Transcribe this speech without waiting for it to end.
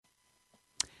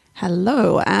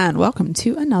Hello and welcome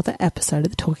to another episode of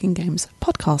the Talking Games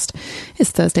podcast. It's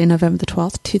Thursday, November the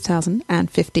 12th,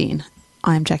 2015.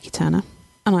 I'm Jackie Turner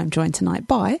and I'm joined tonight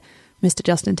by Mr.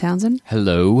 Justin Townsend.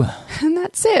 Hello. And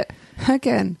that's it,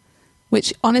 again,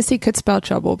 which honestly could spell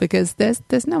trouble because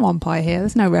there's no umpire here,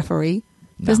 there's no referee,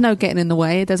 there's no getting in the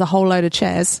way, there's a whole load of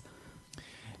chairs.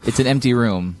 It's an empty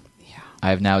room. Yeah.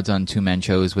 I have now done two-man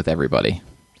shows with everybody.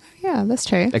 Yeah, that's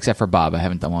true. Except for Bob. I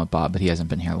haven't done one with Bob, but he hasn't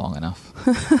been here long enough.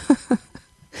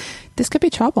 This could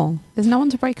be trouble. There's no one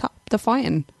to break up the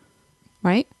fighting,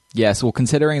 right? Yes, well,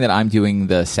 considering that I'm doing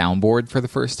the soundboard for the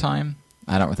first time,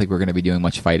 I don't think we're going to be doing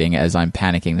much fighting as I'm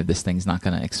panicking that this thing's not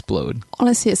going to explode.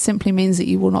 Honestly, it simply means that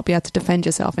you will not be able to defend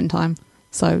yourself in time.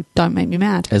 So don't make me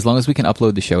mad. As long as we can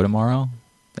upload the show tomorrow,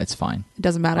 that's fine. It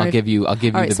doesn't matter. I'll give you All right,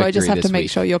 the victory so I just have to make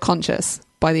week. sure you're conscious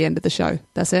by the end of the show.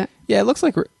 That's it? Yeah, it looks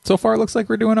like so far it looks like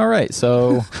we're doing all right.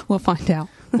 So We'll find out.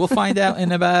 we'll find out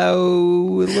in about a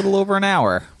little over an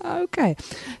hour. Okay.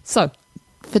 So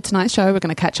for tonight's show, we're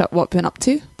going to catch up what we've been up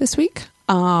to this week.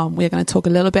 We're going to talk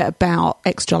a little bit about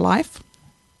Extra Life,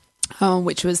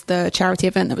 which was the charity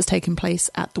event that was taking place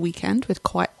at the weekend with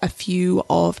quite a few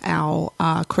of our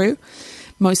crew,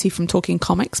 mostly from Talking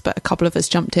Comics, but a couple of us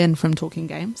jumped in from Talking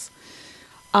Games.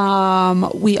 We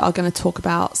are going to talk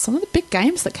about some of the big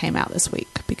games that came out this week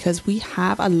because we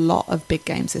have a lot of big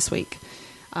games this week.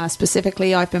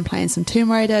 Specifically, I've been playing some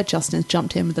Tomb Raider. Justin's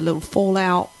jumped in with a little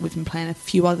Fallout. We've been playing a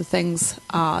few other things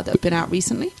that have been out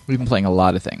recently. We've been playing a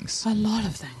lot of things. A lot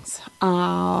of things.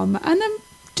 And then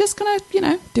just going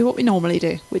to, do what we normally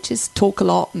do, which is talk a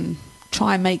lot and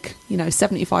try and make,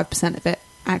 75% of it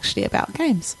actually about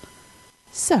games.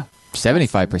 So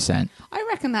 75%. I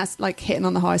reckon that's like hitting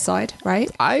on the high side, right?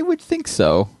 I would think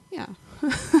so. Yeah.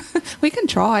 We can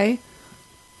try.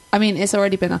 I mean, it's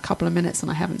already been a couple of minutes and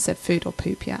I haven't said food or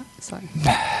poop yet. So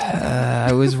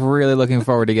I was really looking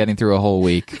forward to getting through a whole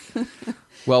week.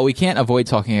 Well, we can't avoid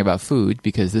talking about food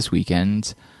because this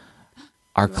weekend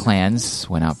our clans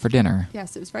went out for dinner.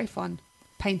 Yes, it was very fun.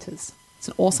 Painters. It's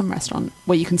an awesome restaurant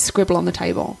where you can scribble on the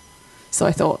table. So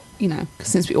I thought,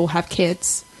 since we all have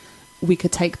kids, we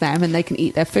could take them and they can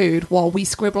eat their food while we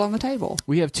scribble on the table.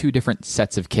 We have two different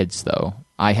sets of kids, though.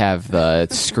 I have the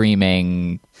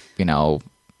screaming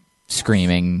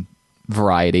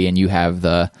variety, and you have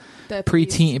the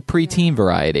preteen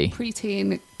variety.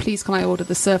 Preteen, please can I order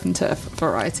the surf and turf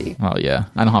variety? Oh, yeah.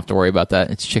 I don't have to worry about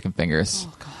that. It's chicken fingers.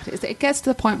 Oh, God. It gets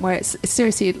to the point where it's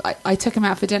seriously, I took him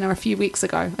out for dinner a few weeks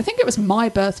ago. I think it was my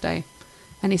birthday.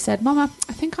 And he said, Mama,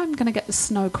 I think I'm going to get the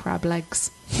snow crab legs.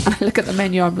 And I look at the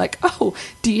menu, I'm like, oh,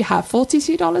 do you have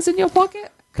 $42 in your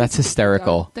pocket? That's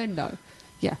hysterical. Then no.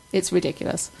 Yeah, it's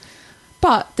ridiculous.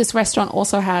 But this restaurant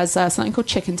also has something called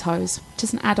chicken toes, which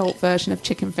is an adult version of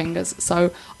chicken fingers.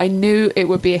 So I knew it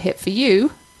would be a hit for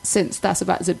you, since that's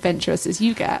about as adventurous as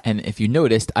you get. And if you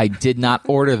noticed, I did not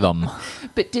order them.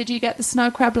 But did you get the snow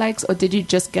crab legs, or did you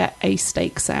just get a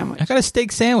steak sandwich? I got a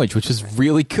steak sandwich, which was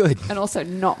really good. And also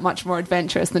not much more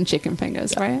adventurous than chicken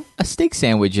fingers, right? A steak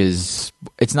sandwich it's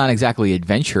not exactly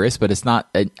adventurous, but it's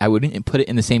not, I wouldn't put it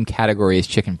in the same category as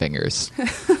chicken fingers.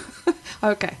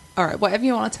 Okay. All right. Whatever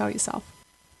you want to tell yourself.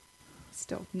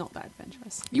 Still not that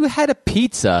adventurous. You had a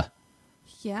pizza.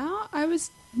 Yeah, I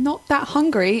was not that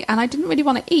hungry and I didn't really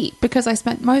want to eat because I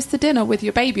spent most of the dinner with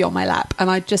your baby on my lap and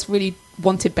I just really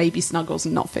wanted baby snuggles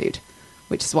and not food,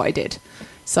 which is what I did.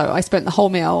 So I spent the whole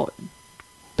meal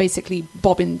basically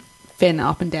bobbing Finn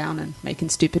up and down and making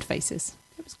stupid faces.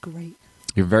 It was great.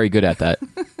 You're very good at that.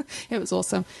 It was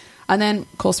awesome. And then,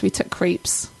 of course, we took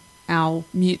Creeps, our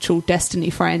mutual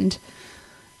Destiny friend.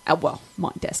 Well,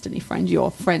 my Destiny friend,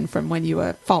 your friend from when you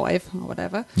were 5 or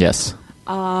whatever. Yes.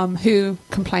 Who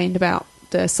complained about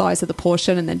the size of the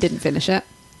portion and then didn't finish it.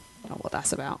 I don't know what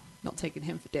that's about. Not taking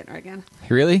him for dinner again.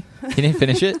 Really? He didn't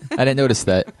finish it? I didn't notice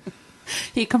that.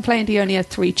 He complained he only had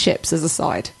 3 chips as a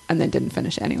side and then didn't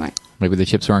finish it anyway. Maybe the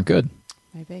chips weren't good.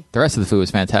 Maybe. The rest of the food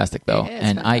was fantastic, though.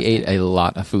 And fantastic. I ate a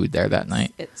lot of food there that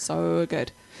night. It's so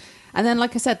good. And then,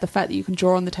 like I said, the fact that you can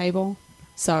draw on the table.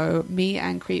 So me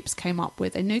and Creeps came up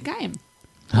with a new game.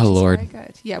 Oh, Lord. Very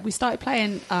good. Yeah, we started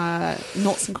playing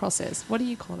Noughts and Crosses. What do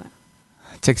you call it?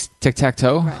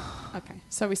 Tic-tac-toe? Right. Okay.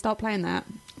 So we start playing that,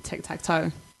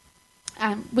 tic-tac-toe.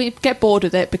 And we get bored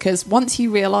with it because once you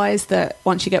realise that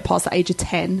once you get past the age of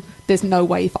 10, there's no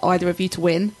way for either of you to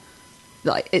win.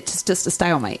 Like, it's just a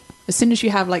stalemate. As soon as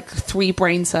you have like 3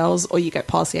 brain cells or you get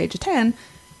past the age of 10,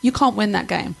 you can't win that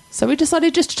game. So we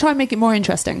decided just to try and make it more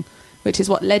interesting, which is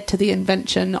what led to the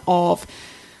invention of...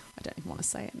 I don't even want to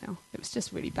say it now. It was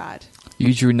just really bad.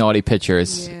 You drew naughty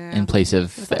pictures in place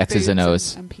of It was the like X's and boobs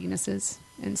O's. and penises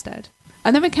instead.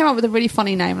 And then we came up with a really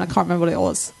funny name, and I can't remember what it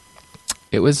was.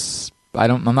 It was.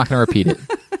 I'm not going to repeat it.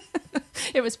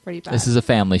 It was pretty bad. This is a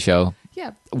family show.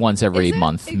 Yeah. Once every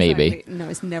month, Exactly. maybe. No,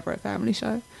 it's never a family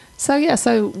show. So, yeah,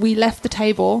 so we left the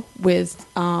table with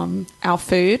our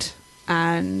food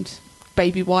and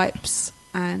baby wipes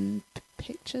and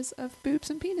pictures of boobs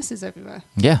and penises everywhere.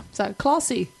 Yeah. So,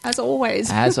 classy, as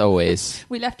always. As always.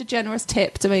 We left a generous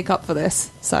tip to make up for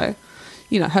this. So,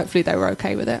 hopefully they were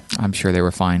okay with it. I'm sure they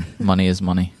were fine. Money is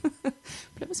money. But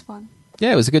it was fun.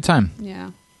 Yeah, it was a good time.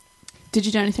 Yeah. Did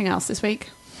you do anything else this week?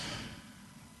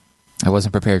 I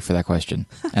wasn't prepared for that question,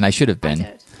 and I should have I been.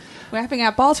 did. We're having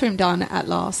our bathroom done at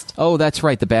last. Oh, that's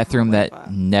right. The bathroom that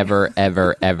However. never,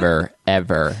 ever, ever,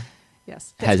 ever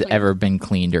Yes. has gets cleaned. ever been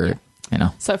cleaned or,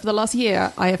 So for the last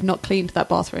year, I have not cleaned that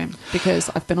bathroom because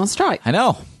I've been on strike. I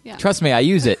know. Yeah. Trust me, I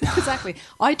use it. Exactly.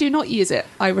 I do not use it.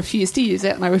 I refuse to use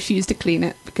it, and I refuse to clean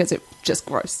it because it's just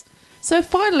gross. So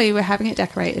finally, we're having it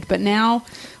decorated, but now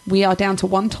we are down to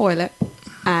one toilet,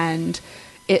 and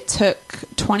it took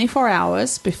 24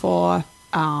 hours before...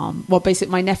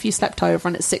 basically, my nephew slept over,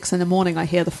 and at 6 a.m, I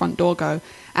hear the front door go,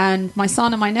 and my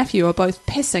son and my nephew are both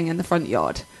pissing in the front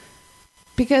yard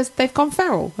because they've gone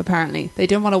feral. Apparently, they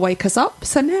didn't want to wake us up,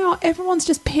 so now everyone's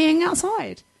just peeing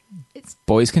outside.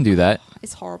 Boys can do that.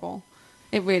 It's horrible.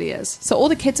 It really is. So all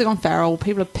the kids are gone feral.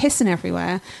 People are pissing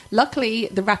everywhere. Luckily,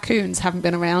 the raccoons haven't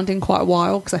been around in quite a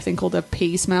while because I think all the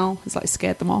pee smell has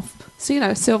scared them off.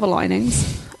 So silver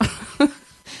linings.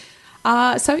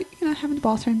 So having the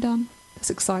bathroom done. It's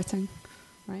exciting,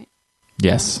 right?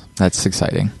 Yes, that's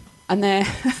exciting. And then,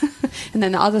 and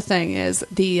then the other thing is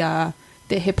the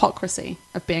hypocrisy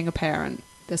of being a parent.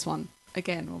 This one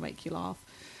again will make you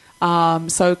laugh.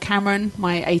 So Cameron,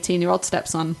 my 18-year-old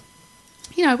stepson,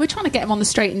 we're trying to get him on the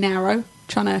straight and narrow,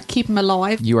 trying to keep him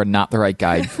alive. You are not the right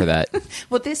guide for that.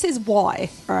 Well, this is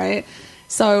why, right?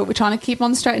 So we're trying to keep him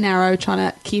on the straight and narrow,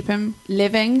 trying to keep him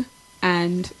living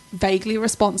and vaguely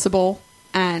responsible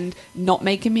and not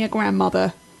making me a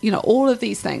grandmother, all of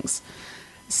these things.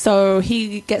 So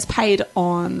he gets paid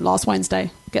on last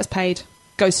Wednesday, goes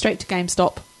straight to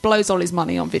GameStop, blows all his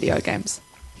money on video games.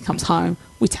 He comes home,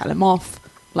 we tell him off.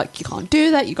 You can't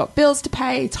do that, you got bills to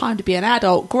pay, time to be an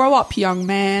adult, grow up, young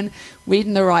man,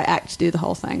 reading the right act to do the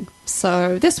whole thing.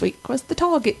 So this week was the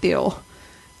Target deal.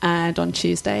 And on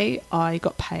Tuesday, I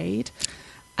got paid.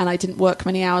 And I didn't work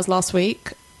many hours last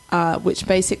week, which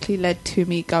basically led to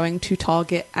me going to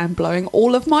Target and blowing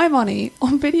all of my money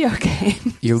on video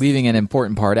games. You're leaving an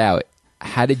important part out.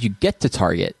 How did you get to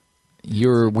Target?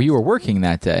 You were working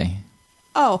that day.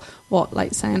 Oh, what?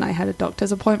 Saying I had a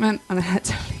doctor's appointment and I had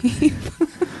to leave?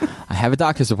 I have a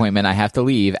doctor's appointment. I have to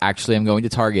leave. Actually, I'm going to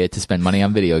Target to spend money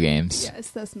on video games. Yes,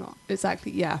 that's not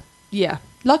exactly. Yeah.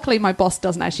 Luckily, my boss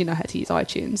doesn't actually know how to use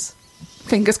iTunes.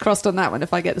 Fingers crossed on that one.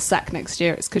 If I get the sack next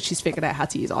year, it's because she's figured out how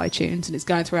to use iTunes and is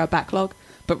going through our backlog.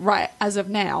 But right as of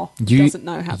now, doesn't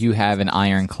know how. You have an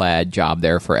ironclad job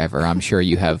there forever. I'm sure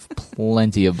you have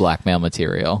plenty of blackmail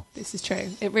material. This is true.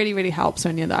 It really, really helps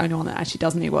when you're the only one that actually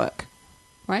does any work.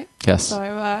 Right? Yes.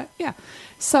 So, yeah.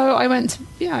 So I went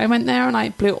there and I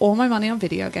blew all my money on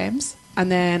video games. And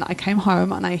then I came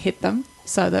home and I hid them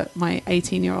so that my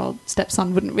 18-year-old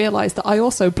stepson wouldn't realize that I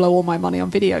also blow all my money on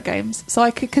video games. So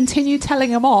I could continue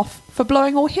telling him off for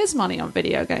blowing all his money on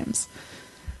video games.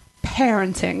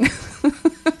 Parenting.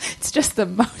 It's just the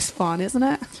most fun, isn't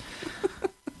it?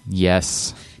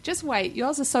 Yes. Just wait.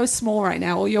 Yours are so small right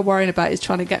now. All you're worrying about is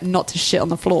trying to get not to shit on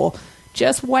the floor.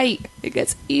 Just wait. It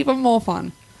gets even more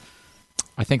fun.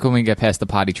 I think when we get past the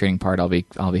potty training part, I'll be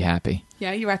happy.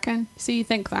 Yeah, you reckon? So you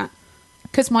think that?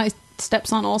 Because my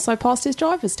stepson also passed his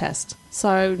driver's test.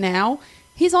 So now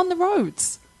he's on the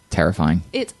roads. Terrifying.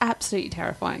 It's absolutely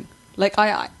terrifying.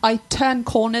 I turn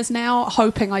corners now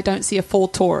hoping I don't see a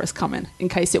Ford Taurus coming in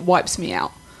case it wipes me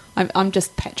out. I'm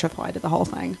just petrified of the whole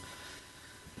thing.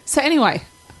 So anyway,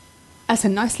 that's a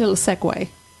nice little segue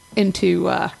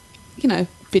into,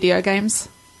 video games.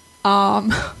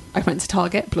 I went to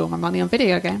Target, blew all my money on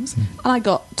video games, and I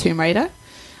got Tomb Raider.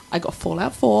 I got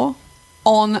Fallout 4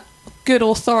 on good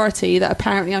authority that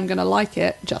apparently I'm going to like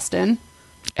it, Justin.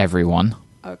 Everyone.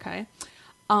 Okay.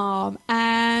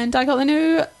 And I got the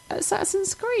new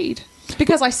Assassin's Creed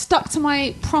because I stuck to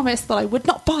my promise that I would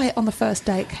not buy it on the first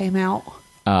day it came out.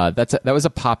 That was a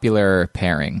popular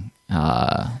pairing.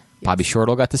 Bobby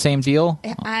Shortle got the same deal.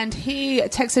 And he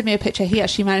texted me a picture. He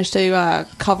actually managed to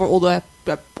cover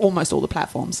almost all the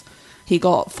platforms. He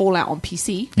got Fallout on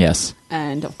PC. Yes.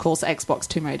 And, of course, Xbox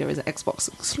Tomb Raider is an Xbox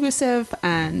exclusive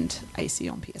and AC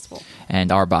on PS4.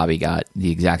 And our Bobby got the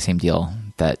exact same deal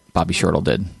that Bobby Shortle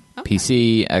did. Okay.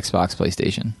 PC, Xbox,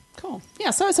 PlayStation. Cool. Yeah,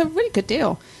 so it's a really good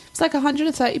deal. It's like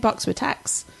 $130 with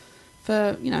tax.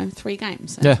 for 3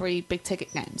 games and Yeah. 3 big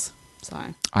ticket games. So.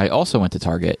 I also went to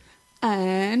Target.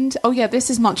 And this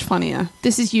is much funnier.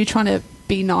 This is you trying to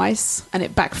be nice and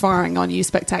it backfiring on you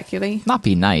spectacularly. Not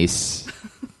be nice.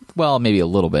 Well, maybe a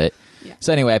little bit. Yeah.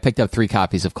 So anyway, I picked up 3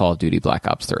 copies of Call of Duty Black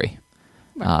Ops 3.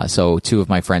 Right. So 2 of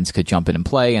my friends could jump in and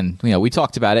play, and we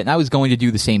talked about it. And I was going to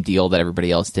do the same deal that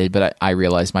everybody else did, but I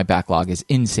realized my backlog is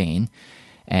insane.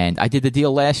 And I did the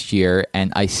deal last year,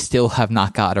 and I still have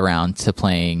not got around to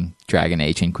playing Dragon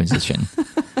Age Inquisition.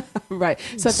 Right.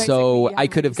 So I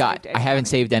could have I haven't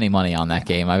saved any money on that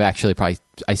game. I've actually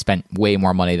I spent way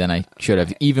more money than I should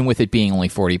have, even with it being only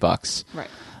 $40. Right.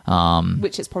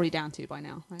 Which it's probably down to by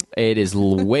now, right? It is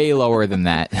way lower than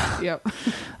that.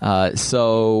 Yep.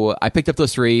 So I picked up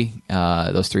those three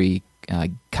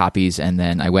copies, and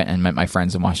then I went and met my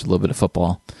friends and watched a little bit of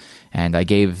football. And I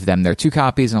gave them their 2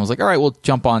 copies, and I was like, all right, we'll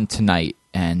jump on tonight.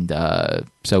 And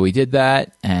so we did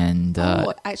that. And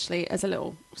actually, as a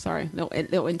little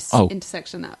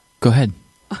intersection that. Go ahead.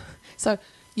 So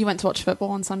you went to watch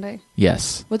football on Sunday?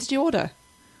 Yes. What did you order?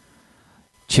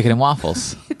 Chicken and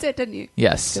waffles. You did, didn't you?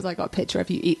 Yes. Because I got a picture of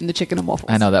you eating the chicken and waffles.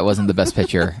 I know that wasn't the best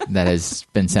picture that has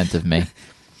been sent of me.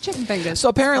 Chicken fingers. So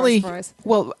apparently, surprise.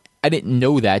 well, I didn't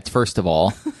know that, first of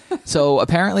all. So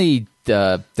apparently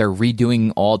they're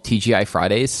redoing all TGI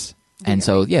Fridays. And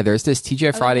so, yeah, there's this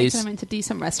TGI Fridays. Are they making them into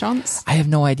decent restaurants? I have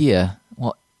no idea.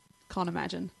 Well, Can't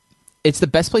imagine. it's the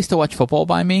best place to watch football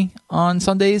by me on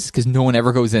Sundays because no one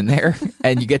ever goes in there.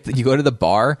 And you go to the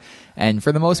bar, and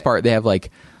for the most part, they have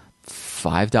like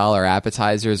 $5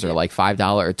 appetizers or like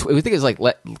 $5. I think it was like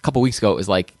a couple weeks ago. It was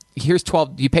like, here's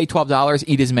you pay $12,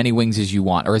 eat as many wings as you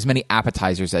want or as many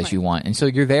appetizers as you want, and so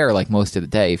you're there like most of the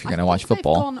day if you're going to watch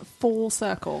football. They've gone full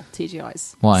circle,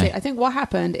 TGI's. Why? See, I think what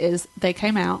happened is they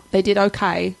came out, they did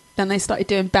okay, then they started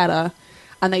doing better,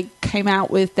 and they came out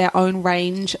with their own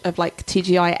range of like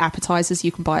TGI appetizers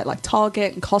you can buy at like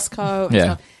Target and Costco. And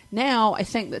stuff. Now I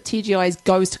think that TGI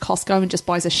goes to Costco and just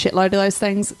buys a shitload of those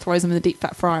things, throws them in the deep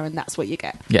fat fryer, and that's what you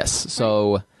get. Yes.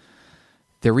 So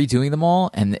they're redoing them all,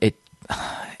 and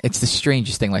it's the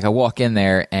strangest thing. Like I walk in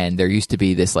there, and there used to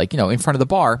be this like in front of the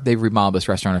bar. They've remodeled this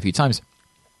restaurant a few times.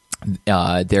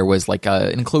 There was like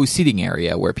an enclosed seating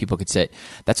area where people could sit.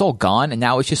 That's all gone, and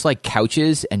now it's just like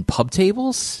couches and pub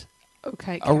tables.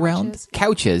 Okay, around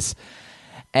couches.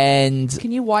 And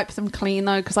can you wipe them clean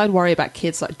though? Because I'd worry about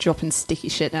kids like dropping sticky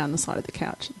shit down the side of the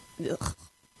couch. Ugh.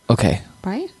 Okay.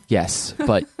 Right? Yes,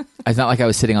 but it's not like I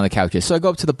was sitting on the couches. So I go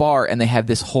up to the bar, and they have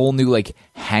this whole new like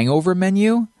hangover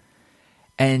menu.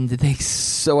 And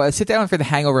so I sit down for the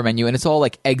hangover menu, and it's all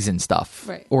like eggs and stuff,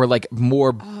 right? Or like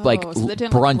more like so they're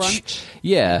doing brunch. Like brunch.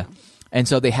 Yeah. And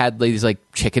so they had these like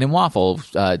chicken and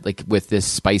waffles, like with this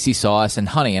spicy sauce and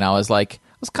honey. And I was like,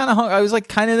 I was like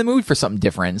kind of in the mood for something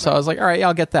different. So I was like, all right, yeah,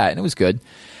 I'll get that. And it was good.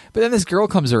 But then this girl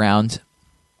comes around,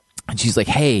 and she's like,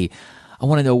 hey, I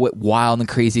want to know what wild and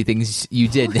crazy things you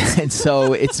did. And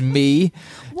so it's me,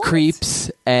 Creeps,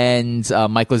 and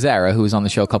Mike Lazara, who was on the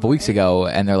show a couple weeks ago.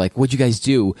 And they're like, what'd you guys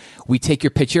do? We take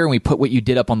your picture and we put what you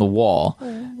did up on the wall. Oh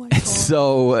my God. And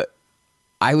so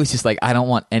I was just like, I don't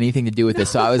want anything to do with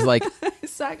this. So I was like,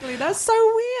 exactly. That's so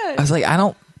weird. I was like, I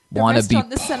don't want to be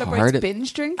that celebrates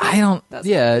binge drinking. I don't. That's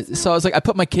yeah. So I was like, I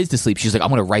put my kids to sleep. She's like, I'm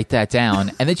going to write that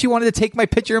down. And then she wanted to take my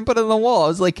picture and put it on the wall. I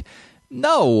was like,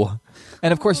 no.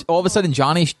 And of course, all of a sudden,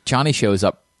 Johnny shows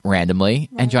up randomly,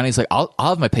 and Johnny's like, I'll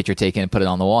have my picture taken and put it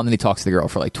on the wall. And then he talks to the girl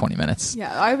for like 20 minutes.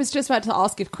 Yeah, I was just about to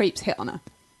ask if Creeps hit on her.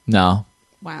 No.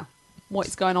 Wow. What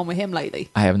is going on with him lately?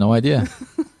 I have no idea.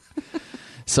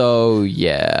 So,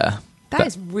 yeah. That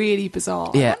is really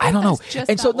bizarre. Yeah, I don't know.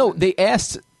 And so, no, one. they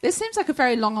asked... This seems like a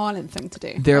very Long Island thing to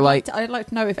do. I'd like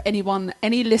to know if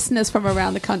any listeners from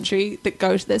around the country that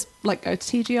go to this, like go to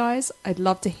TGI's, I'd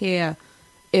love to hear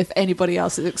if anybody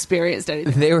else has experienced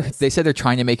anything. They said they're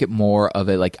trying to make it more of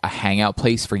a hangout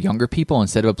place for younger people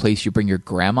instead of a place you bring your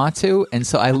grandma to. And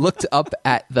so I looked up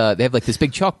at they have like this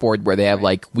big chalkboard where they have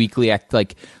like weekly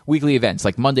events,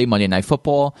 like Monday Night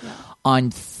Football. Yeah.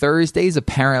 On Thursdays,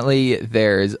 apparently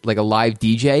there's like a live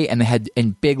DJ, and they had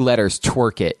in big letters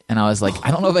 "twerk it," and I was like,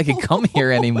 I don't know if I can come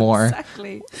here anymore.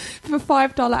 Exactly, for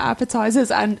 $5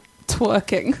 appetizers and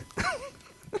twerking.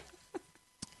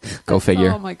 Go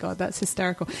figure. Oh my God, that's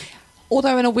hysterical.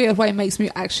 Although in a weird way, it makes me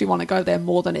actually want to go there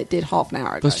more than it did half an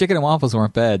hour ago. Those chicken and waffles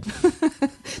weren't bad.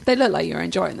 They look like you're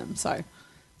enjoying them, so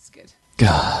it's good.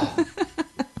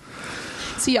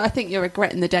 See, I think you're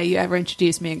regretting the day you ever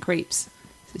introduced me in Creeps.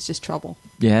 It's just trouble.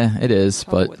 Yeah, it is.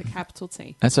 Trouble but with a capital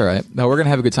T. That's all right. No, we're going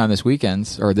to have a good time this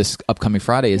weekend, or this upcoming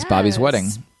Friday is Bobby's wedding.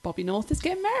 Bobby North is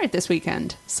getting married this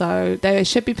weekend. So there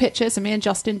should be pictures of me and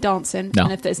Justin dancing. No.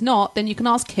 And if there's not, then you can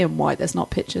ask him why there's not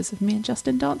pictures of me and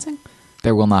Justin dancing.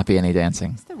 There will not be any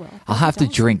dancing. There will. I'll have to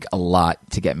drink a lot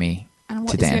to get me And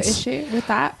what to is dance. your issue with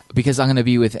that? Because I'm going to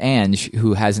be with Ange,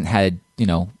 who hasn't had,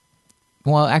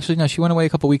 well, actually, no, she went away a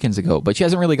couple weekends ago, but she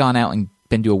hasn't really gone out and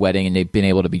been to a wedding, and they've been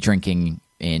able to be drinking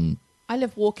in I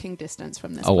live walking distance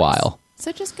from this a while.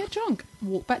 So just get drunk.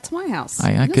 Walk back to my house.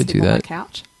 I could do sleep on my that.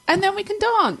 couch. And then we can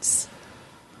dance.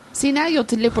 See, now you'll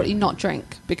deliberately not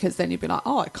drink because then you'll be like,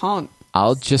 oh, I can't.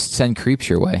 I'll just send creeps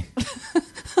your way.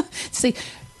 See,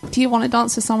 do you want to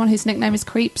dance with someone whose nickname is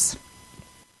Creeps?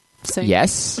 So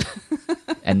Yes.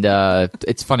 And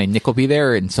it's funny, Nick will be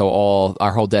there, and so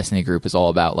our whole Destiny group is all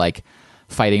about like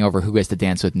fighting over who gets to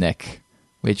dance with Nick,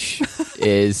 which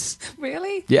is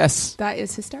Really? yes. That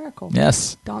is hysterical.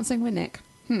 Yes. Dancing with Nick.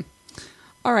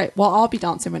 All right. Well, I'll be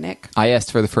dancing with Nick. I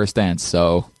asked for the first dance,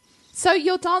 so So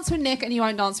you'll dance with Nick and you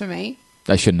won't dance with me?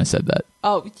 I shouldn't have said that.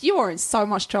 Oh, you are in so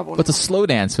much trouble. But now. to slow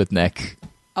dance with Nick,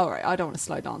 All right. I don't want to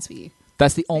slow dance with you.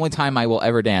 that's the only time I will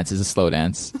ever dance is a slow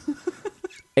dance.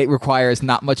 It requires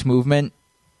not much movement.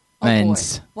 Oh, and boy.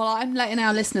 Well, I'm letting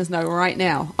our listeners know right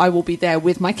now. I will be there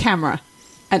with my camera,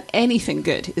 and anything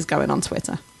good is going on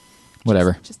Twitter.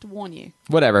 whatever. Just to warn you.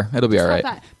 Whatever. It'll be Just all have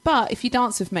right. that. But if you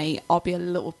dance with me, I'll be a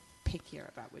little pickier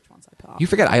about which ones I put up. You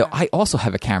forget, I also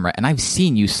have a camera, and I've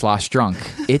seen you slosh drunk.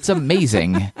 It's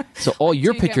amazing. So all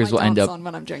your do get pictures my will end dance up. on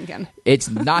when I'm drinking. It's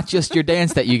not just your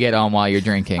dance that you get on while you're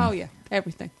drinking. Oh yeah,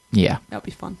 everything. Yeah. That'll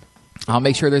be fun. I'll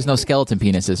make sure there's no skeleton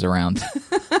penises around.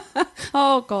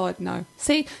 Oh God, no.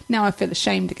 See, now I feel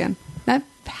ashamed again. That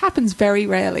happens very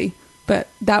rarely, but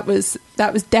that was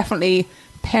definitely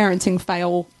parenting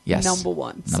fail Yes. number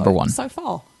one. Number one. So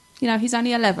far. He's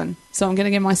only 11, so I'm going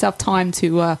to give myself time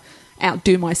to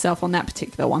outdo myself on that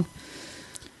particular one.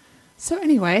 So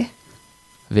anyway,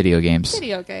 Video games.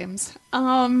 video games.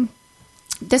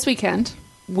 This weekend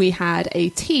we had a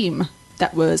team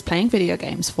that was playing video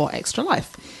games for Extra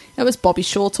Life. It was Bobby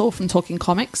Shortall from Talking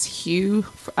Comics, Hugh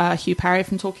Parry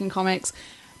from Talking Comics,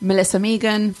 Melissa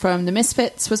Megan from The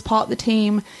Misfits was part of the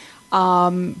team,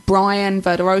 Brian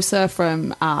Verderosa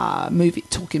from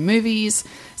Talking Movies.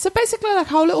 So basically like a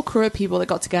whole little crew of people that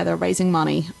got together raising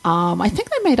money. I think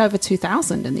they made over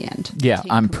 2,000 in the end. Yeah,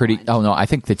 Team I'm pretty. combined. Oh no, I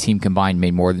think the team combined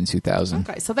made more than 2,000.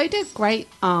 Okay, so they did great.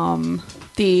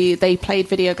 They played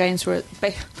video games for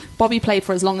Bobby played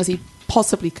for as long as he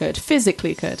possibly could,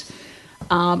 physically could.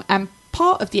 And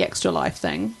part of the Extra Life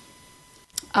thing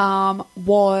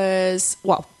was,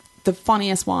 well, the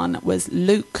funniest one was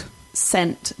Luke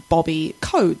sent Bobby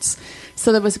codes.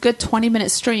 So there was a good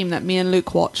 20-minute stream that me and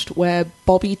Luke watched where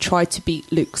Bobby tried to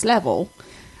beat Luke's level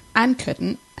and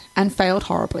couldn't and failed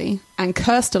horribly and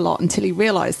cursed a lot until he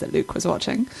realized that Luke was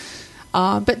watching,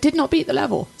 but did not beat the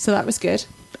level. So that was good.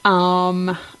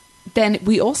 Then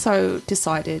we also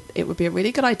decided it would be a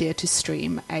really good idea to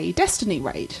stream a Destiny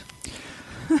raid.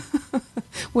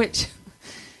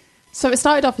 So it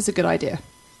started off as a good idea.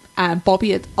 And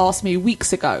Bobby had asked me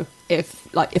weeks ago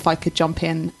if I could jump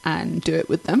in and do it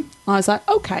with them. I was like,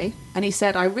 okay. And he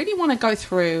said, I really want to go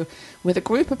through with a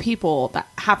group of people that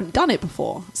haven't done it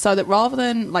before, so that rather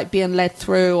than like being led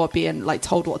through or being like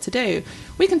told what to do,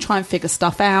 we can try and figure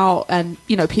stuff out, and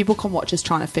people can watch us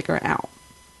trying to figure it out.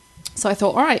 So I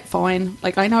thought, all right, fine.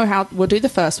 Like I know how we'll do the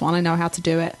first one. I know how to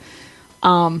do it.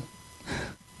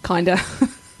 Kinda.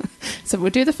 So we'll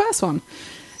do the first one.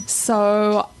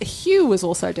 So Hugh was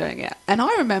also doing it. And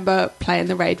I remember playing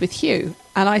the raid with Hugh.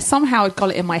 And I somehow got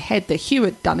it in my head that Hugh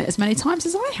had done it as many times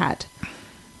as I had.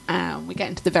 And we get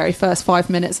into the very first 5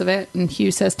 minutes of it. And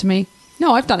Hugh says to me,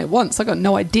 no, I've done it once. I got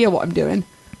no idea what I'm doing.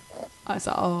 I was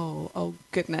like, oh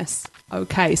goodness.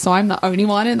 Okay, so I'm the only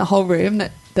one in the whole room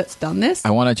that's done this?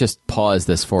 I want to just pause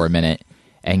this for a minute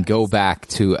and go back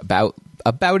to about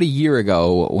a year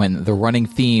ago when the running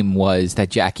theme was that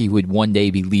Jackie would one day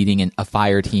be leading a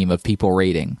fire team of people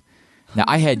raiding. Now,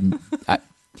 I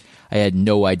had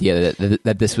no idea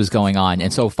that this was going on.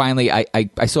 And so finally I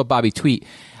saw Bobby tweet,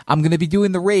 I'm going to be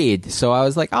doing the raid. So I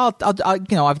was like, I've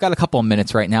got a couple of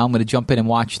minutes right now. I'm going to jump in and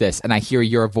watch this. And I hear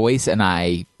your voice and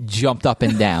I jumped up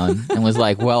and down and was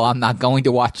like, well, I'm not going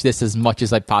to watch this as much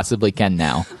as I possibly can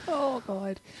now. Oh,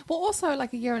 God. Well, also,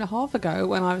 like a year and a half ago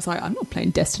when I was like, I'm not playing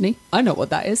Destiny. I know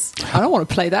what that is. I don't want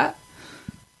to play that.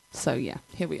 So, yeah,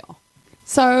 here we are.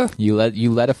 So You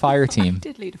led a fire I team.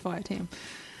 did lead a fire team.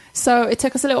 So it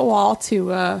took us a little while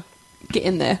to get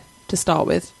in there to start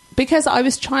with. Because I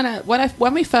was trying to,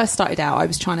 when we first started out, I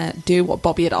was trying to do what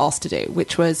Bobby had asked to do,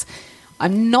 which was,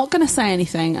 I'm not going to say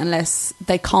anything unless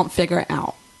they can't figure it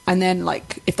out. And then,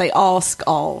 like, if they ask,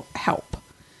 I'll help.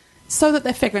 so that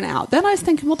they're figuring it out. Then I was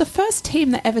thinking, well, the first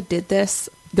team that ever did this,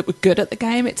 that were good at the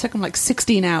game, it took them like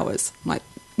 16 hours. I'm like,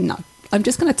 no, I'm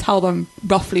just going to tell them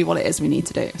roughly what it is we need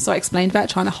to do. So I explained about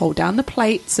trying to hold down the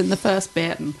plates in the first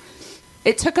bit, and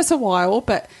it took us a while,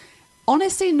 but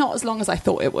honestly, not as long as I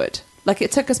thought it would. Like,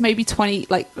 it took us maybe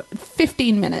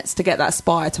 15 minutes to get that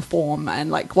spire to form,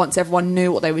 and like once everyone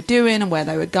knew what they were doing and where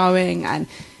they were going, and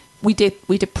we did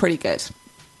pretty good.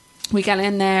 We get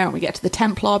in there and we get to the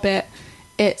Templar bit.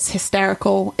 It's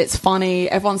hysterical. It's funny.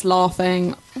 Everyone's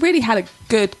laughing. Really had a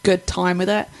good time with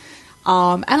it.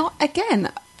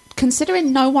 Again,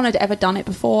 considering no one had ever done it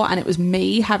before and it was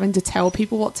me having to tell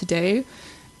people what to do,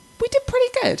 we did pretty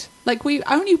good. Like, we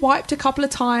only wiped a couple of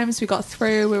times. We got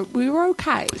through. We were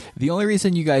okay. The only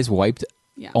reason you guys wiped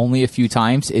only a few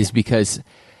times is because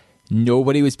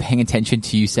nobody was paying attention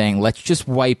to you saying, let's just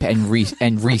wipe and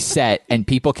reset, and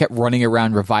people kept running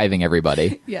around reviving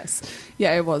everybody. Yes.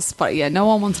 Yeah, it was. But yeah, no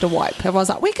one wanted to wipe. Everyone's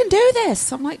like, we can do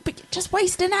this. I'm like, but you're just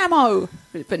wasting ammo.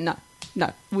 But no.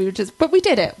 But we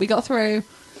did it. We got through.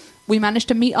 We managed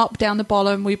to meet up down the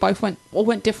bottom. We both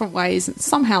went different ways, and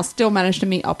somehow still managed to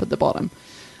meet up at the bottom.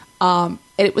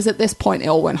 It was at this point it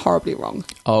all went horribly wrong.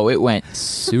 Oh, it went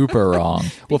super wrong.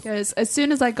 Because as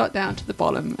soon as I got down to the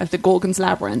bottom of the Gorgon's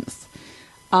Labyrinth,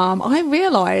 I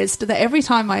realized that every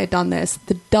time I had done this,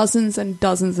 the dozens and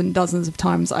dozens and dozens of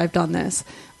times I've done this,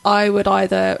 I would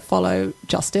either follow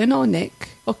Justin or Nick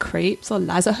or Creeps or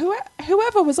Lazar,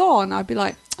 whoever was on. I'd be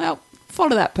like, well,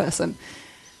 follow that person.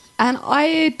 And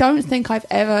I don't think I've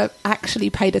ever actually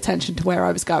paid attention to where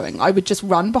I was going. I would just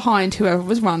run behind whoever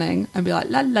was running and be like,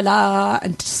 la la la,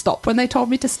 and stop when they told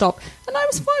me to stop. And I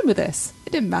was fine with this.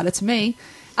 It didn't matter to me.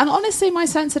 And honestly, my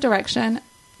sense of direction,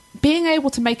 being able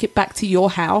to make it back to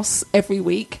your house every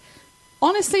week,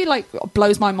 honestly, like,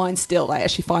 blows my mind still. I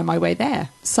actually find my way there.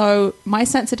 So my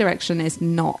sense of direction is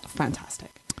not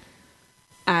fantastic.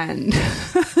 And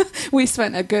we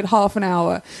spent a good half an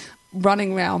hour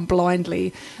running around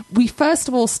blindly. We first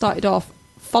of all started off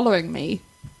following me,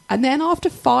 and then after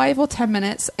 5 or 10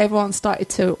 minutes, everyone started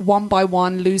to one by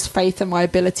one lose faith in my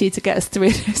ability to get us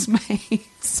through this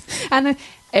maze. And then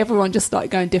everyone just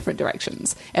started going different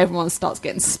directions. Everyone starts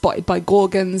getting spotted by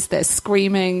Gorgons. There's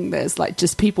screaming. There's like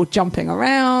just people jumping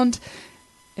around.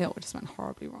 It all just went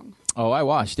horribly wrong. Oh, I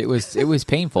watched. It was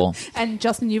painful. And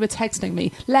Justin, you were texting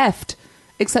me, left.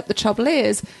 Except the trouble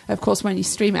is, of course, when you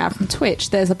stream it out from Twitch,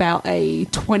 there's about a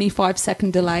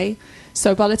 25-second delay.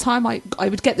 So by the time I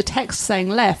would get the text saying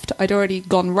left, I'd already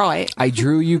gone right. I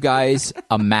drew you guys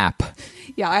a map.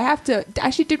 Yeah, I have to.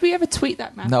 Actually, did we ever tweet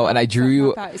that map? No, and I drew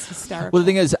you. That is hysterical. Well, the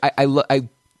thing is, I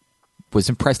was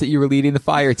impressed that you were leading the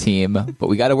fire team, but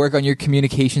we got to work on your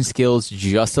communication skills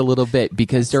just a little bit,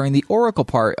 because during the Oracle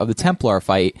part of the Templar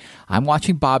fight, I'm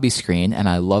watching Bobby's screen, and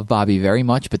I love Bobby very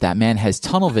much, but that man has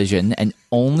tunnel vision and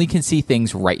only can see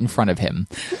things right in front of him.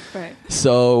 Right.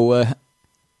 So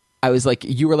I was like,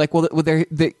 you were like, well,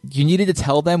 you needed to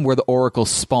tell them where the Oracle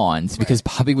spawned, because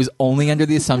Bobby was only under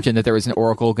the assumption that there was an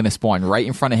Oracle going to spawn right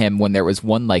in front of him when there was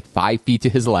one like 5 feet to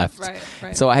his left.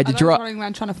 Right. So I had to draw. Running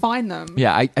around trying to find them.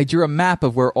 Yeah, I drew a map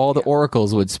of where all the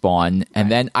Oracles would spawn,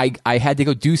 and then I had to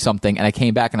go do something, and I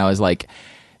came back and I was like,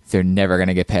 they're never going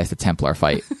to get past the Templar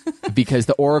fight, because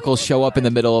the Oracles show up in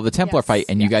the middle of the Templar fight,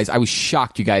 and you guys, I was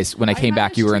shocked, you guys, when I came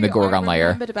back, you were in the Gorgon lair. I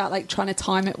remembered about like trying to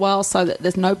time it well so that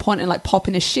there's no point in like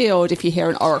popping a shield if you hear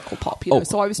an Oracle pop, you know?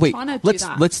 So I was trying to do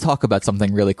that. Let's talk about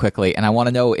something really quickly, and I want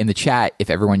to know in the chat if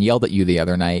everyone yelled at you the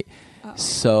other night.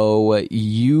 So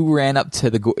you ran up to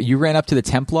the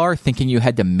Templar thinking you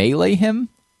had to melee him?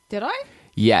 Did I?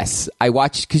 Yes, I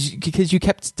watched because you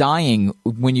kept dying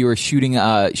when you were shooting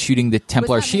the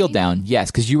Templar shield down.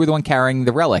 Yes, because you were the one carrying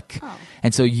the relic,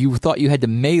 and so you thought you had to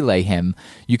melee him.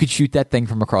 You could shoot that thing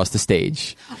from across the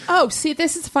stage. Oh, see,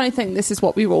 this is the funny thing. This is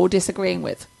what we were all disagreeing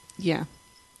with. Yeah,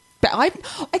 but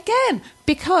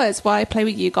because while I play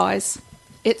with you guys,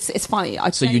 it's funny.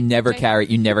 So you never carried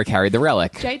the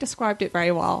relic. Jay described it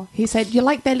very well. He said you're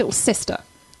like their little sister.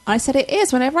 I said it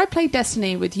is. Whenever I play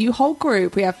Destiny with you whole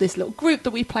group, we have this little group that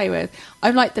we play with.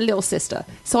 I'm like the little sister.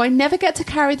 So I never get to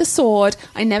carry the sword.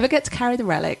 I never get to carry the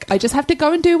relic. I just have to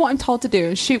go and do what I'm told to do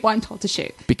and shoot what I'm told to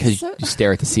shoot. Because you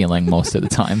stare at the ceiling most of the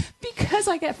time. Because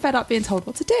I get fed up being told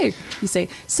what to do, you see.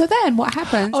 So then what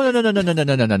happens? Oh,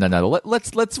 no.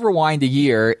 Let's rewind a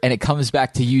year, and it comes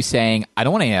back to you saying, I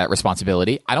don't want any of that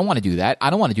responsibility. I don't want to do that.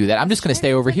 I'm just going to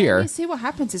stay over here. You see, what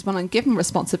happens is when I'm given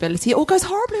responsibility, it all goes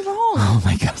horribly wrong. Oh,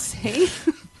 my God. See?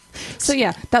 So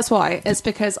yeah, that's why. It's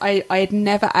because I had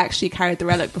never actually carried the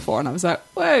relic before, and I was like,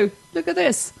 whoa, look at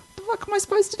this. What the fuck am I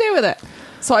supposed to do with it?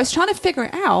 So I was trying to figure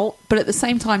it out, but at the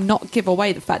same time not give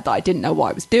away the fact that I didn't know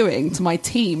what I was doing to my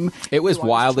team. It was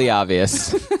wildly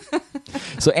obvious.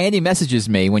 So Andy messages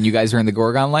me when you guys are in the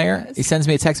Gorgon lair. Yes. He sends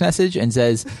me a text message and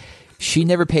says, she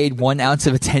never paid 1 ounce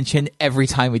of attention every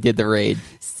time we did the raid.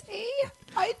 See?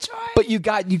 I tried. But you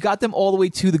got them all the way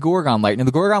to the Gorgon lair. Now,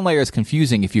 the Gorgon lair is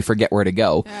confusing if you forget where to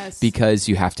go. Yes. Because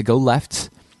you have to go left,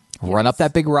 run up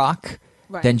that big rock,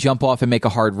 Right. then jump off and make a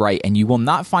hard right. And you will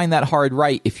not find that hard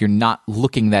right if you're not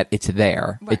looking that it's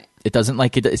there. Right. It doesn't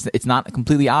it's not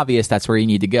completely obvious that's where you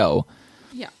need to go.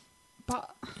 Yeah. But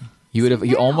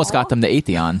You almost got them to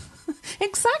Atheon.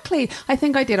 exactly. I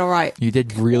think I did all right. You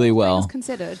did really All well. things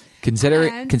considered.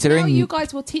 Considering now you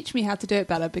guys will teach me how to do it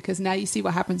better, because now you see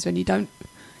what happens when you don't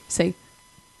see.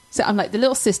 So I'm like the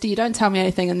little sister. You don't tell me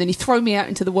anything, and then you throw me out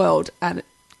into the world, and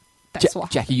that's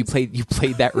what Jackie, you played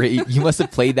that raid. You must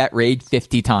have played that raid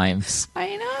 50 times.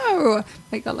 I know.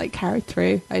 I got carried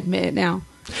through. I admit it now.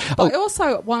 But I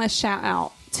also want to shout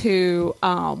out to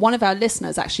one of our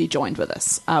listeners actually joined with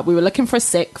us. We were looking for a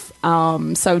sixth.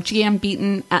 So GM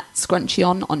Beaton at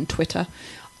Scrunchion on Twitter.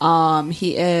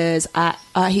 He is at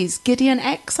he's Gideon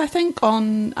X, I think,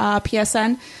 on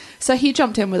PSN. So he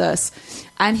jumped in with us,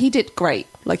 and he did great.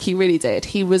 He really did.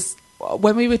 He was,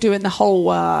 when we were doing the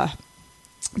whole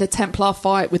the Templar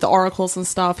fight with the oracles and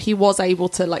stuff, he was able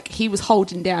to he was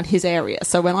holding down his area.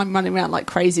 So when I'm running around like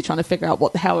crazy trying to figure out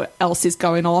what the hell else is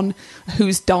going on,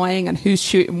 who's dying and who's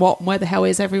shooting what and where the hell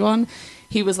is everyone,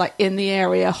 he was in the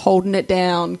area holding it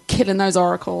down, killing those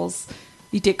oracles.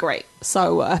 You did great.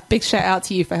 So big shout out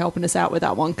to you for helping us out with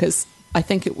that one, because I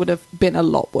think it would have been a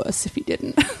lot worse if you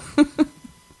didn't.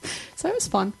 So it was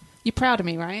fun. You're proud of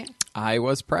me, right? I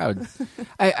was proud.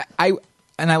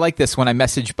 And I like this when I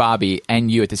message Bobby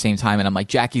and you at the same time, and I'm like,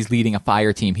 Jackie's leading a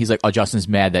fire team. He's like, oh, Justin's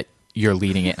mad that you're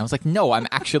leading it. And I was like, no, I'm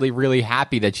actually really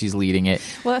happy that she's leading it.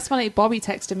 Well, that's funny. Bobby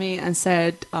texted me and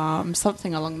said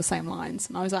something along the same lines.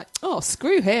 And I was like, oh,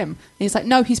 screw him. And he's like,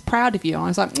 no, he's proud of you. And I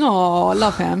was like, oh, I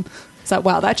love him. It's like,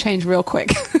 wow, that changed real quick.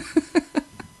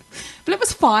 But it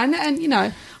was fun. And,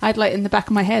 I'd in the back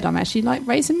of my head, I'm actually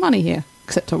raising money here.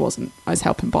 Except I wasn't. I was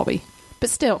helping Bobby. But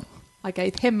still, I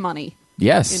gave him money.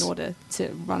 Yes. In order to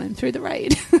run him through the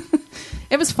raid.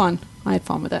 It was fun. I had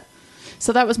fun with it.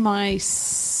 So that was my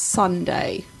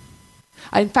Sunday.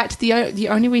 In fact, the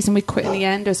only reason we quit in the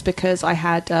end was because I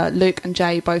had Luke and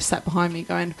Jay both sat behind me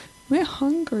going, we're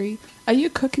hungry. Are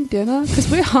you cooking dinner? Because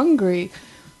we're hungry.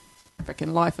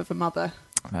 Freaking life of a mother.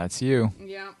 That's you.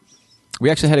 Yeah.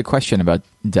 We actually had a question about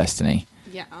Destiny.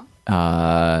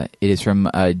 Yeah. It is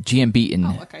from GM Beaton.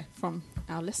 Oh, okay. From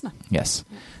our listener. Yes.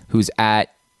 Who's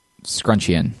at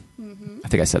Scrunchion. I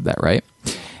think I said that right.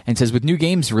 And says, with new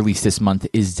games released this month,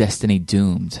 is Destiny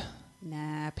doomed?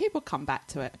 Nah, people come back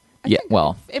to it. I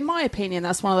think, in my opinion,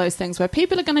 that's one of those things where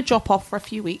people are going to drop off for a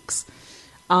few weeks,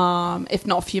 if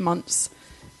not a few months.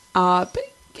 But,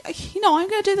 I'm going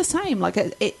to do the same.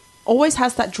 It always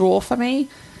has that draw for me.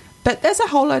 But there's a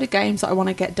whole load of games that I want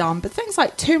to get done. But things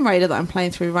like Tomb Raider that I'm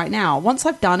playing through right now, once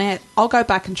I've done it, I'll go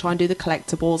back and try and do the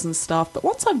collectibles and stuff. But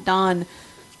once I'm done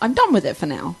with it for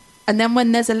now. And then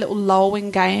when there's a little lull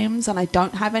in games and I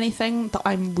don't have anything that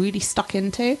I'm really stuck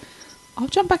into, I'll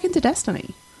jump back into Destiny.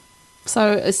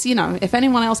 So, if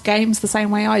anyone else games the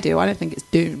same way I do, I don't think it's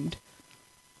doomed.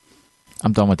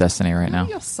 I'm done with Destiny right now.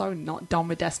 You're so not done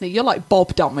with Destiny. You're like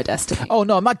Bob done with Destiny. Oh,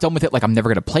 no, I'm not done with it. I'm never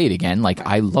going to play it again.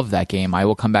 I love that game. I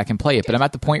will come back and play it. But I'm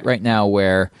at the point right now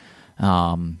where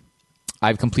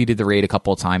I've completed the raid a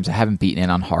couple of times. I haven't beaten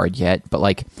it on hard yet. But,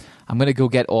 I'm going to go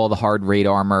get all the hard raid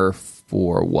armor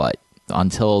for what?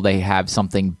 Until they have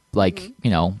something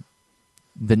the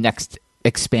next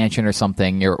expansion or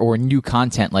something or new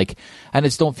content. I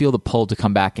just don't feel the pull to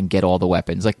come back and get all the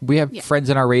weapons. We have friends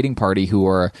in our raiding party who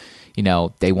are,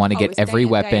 they want to get every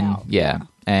weapon. Yeah.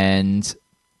 And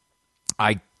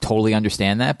I totally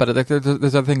understand that, but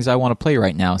there's other things I want to play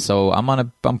right now. So I'm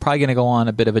probably going to go on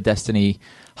a bit of a Destiny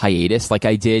hiatus like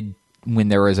I did when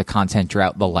there was a content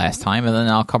drought the last time, and then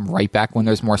I'll come right back when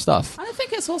there's more stuff. I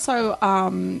think it's also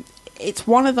it's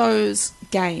one of those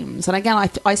games, and again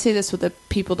I see this with the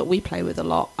people that we play with a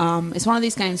lot. It's one of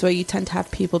these games where you tend to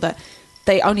have people that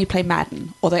they only play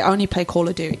Madden or they only play Call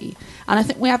of Duty, and I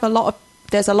think we have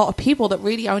there's a lot of people that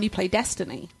really only play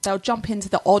Destiny. They'll jump into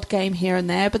the odd game here and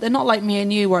there, but they're not like me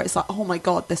and you where it's like, oh my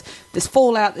god, there's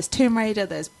Fallout, there's Tomb Raider,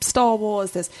 there's Star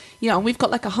Wars, there's and we've got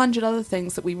 100 other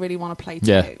things that we really want to play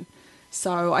too. Yeah.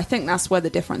 So I think that's where the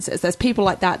difference is. There's people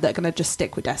like that are going to just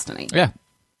stick with Destiny. Yeah,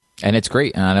 and it's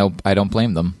great, and I don't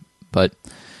blame them. But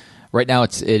right now,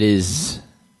 it is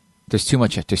there's too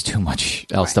much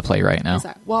else to play right now.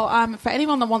 Exactly. Well, for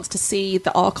anyone that wants to see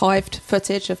the archived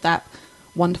footage of that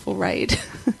wonderful raid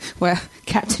where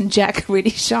Captain Jack really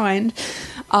shined.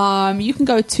 You can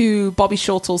go to Bobby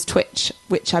Shortall's Twitch,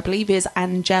 which I believe is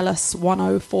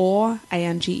Angelus104,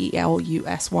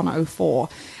 Angelus 104,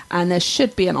 and there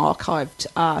should be an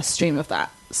archived stream of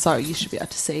that, so you should be able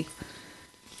to see.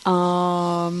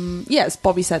 Yes,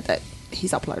 Bobby said that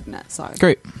he's uploading it, so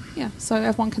Great. yeah, so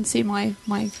everyone can see my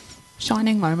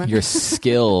shining moment. Your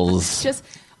skills. Just,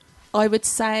 I would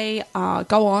say,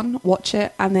 go on, watch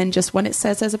it, and then just when it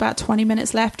says there's about 20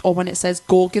 minutes left, or when it says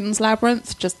Gorgon's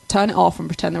Labyrinth, just turn it off and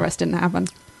pretend the rest didn't happen.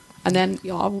 And then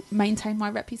I'll maintain my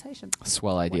reputation.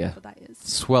 Swell idea. Whatever that is.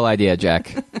 Swell idea,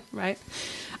 Jack. Right.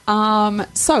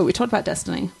 So we talked about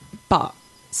Destiny, but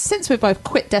since we've both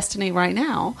quit Destiny right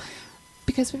now,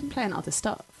 because we've been playing other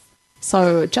stuff.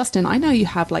 So, Justin, I know you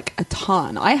have like a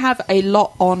ton. I have a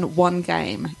lot on one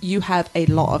game. You have a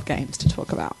lot of games to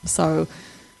talk about. So,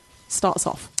 start us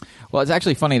off. Well, it's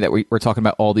actually funny that we're talking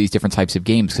about all these different types of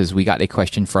games because we got a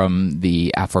question from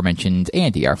the aforementioned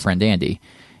Andy, our friend Andy.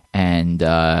 And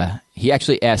he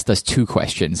actually asked us two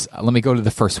questions. Let me go to the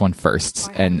first one first.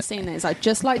 I haven't seen these. I'd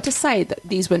just like to say that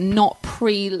these were not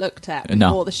pre-looked at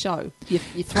before the show. You're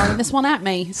throwing this one at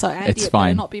me, so Andy, it's it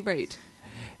fine. better not be rude.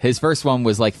 His first one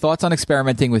was like thoughts on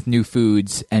experimenting with new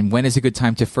foods and when is a good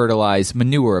time to fertilize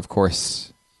manure, of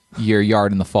course, your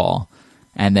yard in the fall.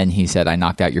 And then he said, I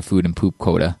knocked out your food and poop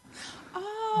quota.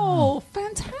 Oh,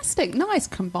 fantastic. Nice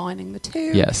combining the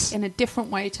two Yes. in a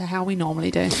different way to how we normally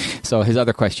do. So his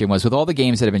other question was, with all the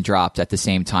games that have been dropped at the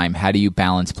same time, how do you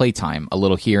balance playtime? A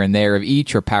little here and there of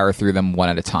each or power through them one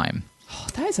at a time? Oh,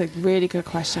 that is a really good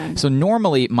question. So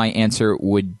normally my answer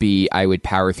would be I would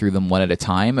power through them one at a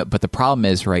time, but the problem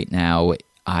is right now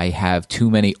I have too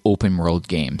many open world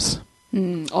games.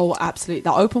 Oh, absolutely.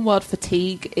 The open world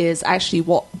fatigue is actually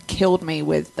what killed me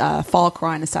with Far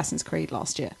Cry and Assassin's Creed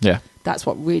last year. Yeah. That's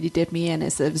what really did me in,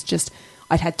 is it was just,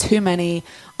 I'd had too many.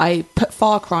 I put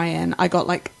Far Cry in, I got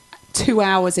like 2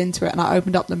 hours into it and I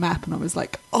opened up the map and I was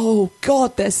like, oh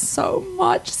God, there's so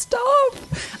much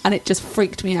stuff. And it just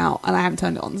freaked me out and I haven't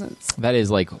turned it on since. That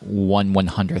is like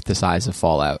 1/100th the size of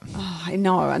Fallout. Oh, I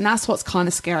know, and that's what's kind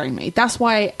of scaring me. That's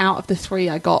why out of the three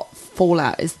I got,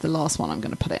 Fallout is the last one I'm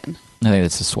going to put in. I think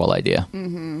that's a swell idea.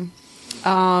 Mm-hmm.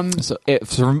 So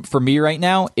for me right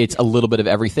now, it's a little bit of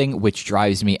everything, which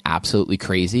drives me absolutely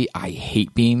crazy. I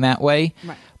hate being that way.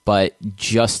 Right. But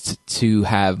just to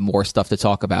have more stuff to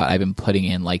talk about, I've been putting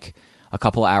in like a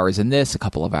couple of hours in this, a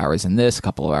couple of hours in this, a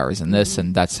couple of hours in this,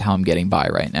 and that's how I'm getting by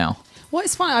right now. Well,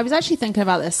 it's funny. I was actually thinking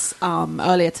about this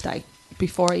earlier today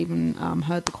before I even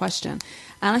heard the question.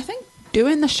 And I think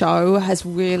doing the show has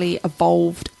really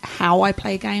evolved how I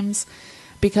play games.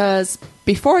 Because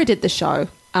before I did the show,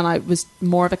 and I was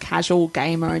more of a casual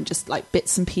gamer and just like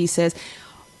bits and pieces,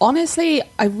 honestly,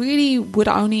 I really would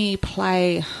only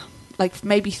play like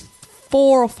maybe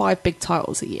 4 or 5 big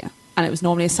titles a year. And it was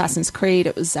normally Assassin's Creed,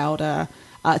 it was Zelda,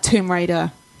 Tomb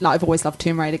Raider. Like, I've always loved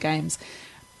Tomb Raider games.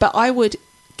 But I would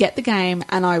get the game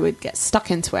and I would get stuck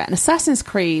into it. And Assassin's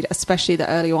Creed, especially the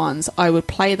early ones, I would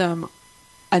play them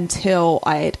until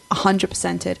I had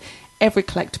 100%ed every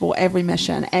collectible, every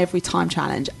mission, every time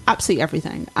challenge, absolutely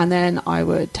everything. And then I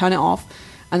would turn it off.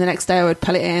 And the next day I would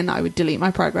pull it in, I would delete my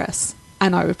progress,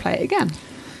 and I would play it again.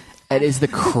 It is the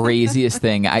craziest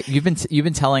thing. You've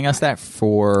been telling us that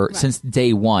since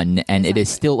day one, and It is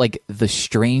still like the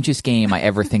strangest game I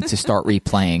ever think to start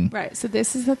replaying. Right. So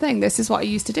this is the thing. This is what I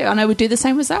used to do, and I would do the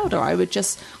same with Zelda.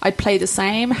 I'd play the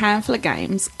same handful of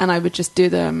games, and I would just do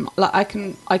them. Like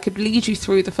I could lead you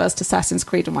through the first Assassin's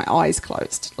Creed with my eyes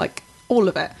closed, like all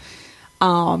of it.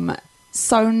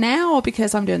 So now,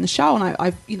 because I'm doing the show, and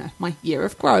I've my year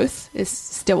of growth is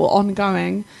still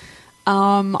ongoing.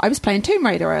 I was playing Tomb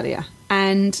Raider earlier,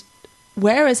 and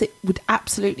whereas it would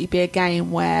absolutely be a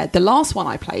game where the last one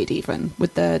I played, even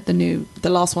with the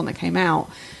last one that came out,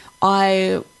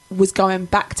 I was going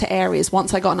back to areas.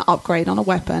 Once I got an upgrade on a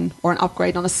weapon or an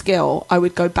upgrade on a skill, I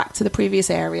would go back to the previous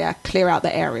area, clear out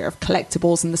the area of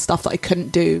collectibles and the stuff that I couldn't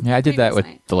do. Yeah, I did that with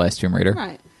the last Tomb Raider.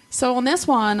 Right. So on this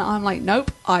one, I'm like,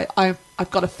 nope, I've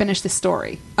got to finish this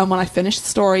story. And when I finish the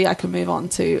story, I can move on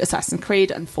to Assassin's Creed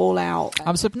and Fallout.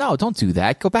 I'm so, no, don't do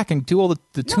that. Go back and do all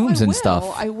the tombs and stuff.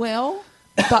 I will.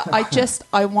 But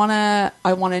I want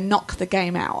to knock the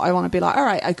game out. I want to be like, all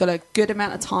right, I got a good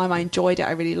amount of time. I enjoyed it.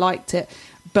 I really liked it.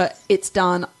 But it's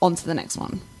done. On to the next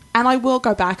one. And I will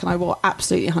go back and I will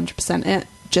absolutely 100% it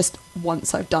just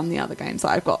once I've done the other games that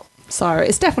I've got. So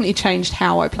it's definitely changed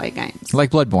how I play games.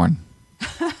 Like Bloodborne.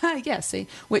 Yeah, see,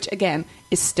 which again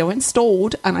is still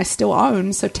installed and I still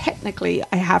own, so technically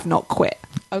I have not quit.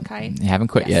 Okay, You haven't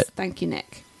quit yet. Thank you,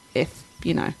 Nick. If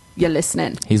you're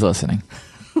listening, He's listening.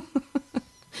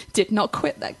 Did not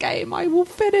quit that game. I will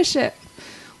finish it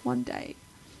one day.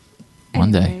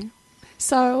 One day.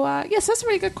 So, yes, that's a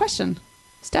really good question.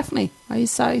 It's definitely.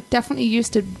 I definitely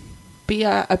used to be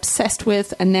obsessed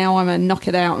with, and now I'm going to knock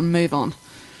it out and move on.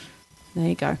 There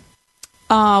you go.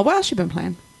 What else you been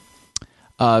playing?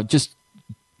 Just,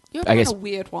 You're I playing guess a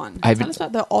weird one. I've Tell us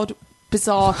about the odd,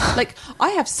 bizarre... like, I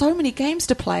have so many games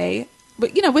to play.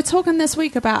 But, you know, we're talking this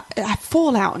week about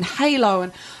Fallout and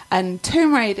Halo and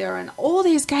Tomb Raider and all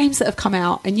these games that have come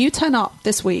out. And you turn up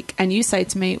this week and you say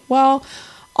to me, well,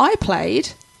 I played...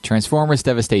 Transformers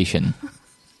Devastation.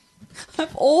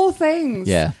 Of all things.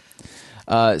 Yeah.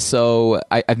 So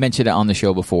I've mentioned it on the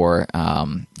show before.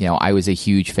 You know, I was a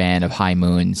huge fan of High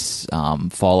Moon's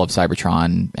Fall of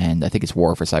Cybertron, and I think it's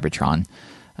War for Cybertron.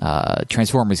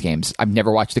 Transformers games. I've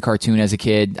never watched the cartoon as a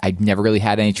kid. I never really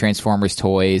had any Transformers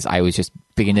toys. I was just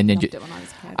big into Ninja.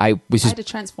 I had a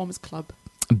Transformers club.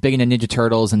 Big into Ninja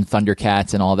Turtles and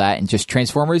Thundercats and all that, and just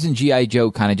Transformers and G.I.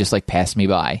 Joe kind of just like passed me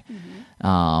by.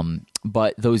 Mm-hmm.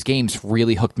 But those games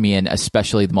really hooked me in,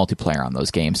 especially the multiplayer on those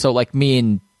games. So like me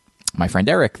and my friend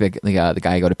Eric, the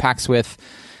guy I go to PAX with,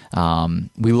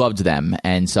 we loved them.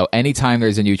 And so anytime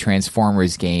there's a new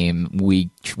Transformers game,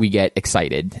 we get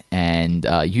excited. And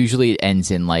usually it ends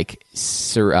in like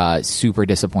super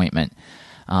disappointment.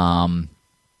 There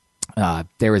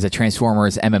was a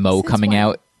Transformers MMO coming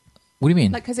out. What do you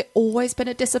mean? Like, has it always been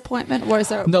a disappointment, or is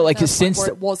there no? Like since where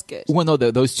it was good. Well, no,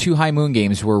 those two High Moon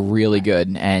games were really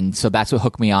good, and so that's what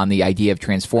hooked me on the idea of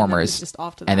Transformers. Just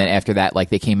after that. And then after that, like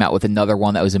they came out with another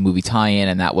one that was a movie tie-in,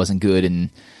 and that wasn't good. And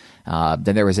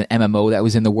then there was an MMO that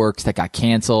was in the works that got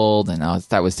canceled, and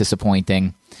that was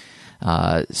disappointing.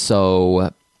 So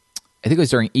I think it was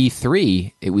during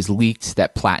E3, it was leaked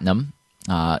that Platinum,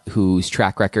 whose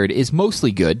track record is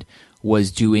mostly good, was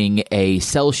doing a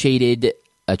cel-shaded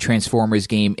Transformers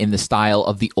game in the style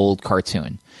of the old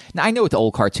cartoon. Now, I know what the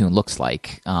old cartoon looks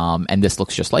like, and this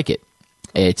looks just like it.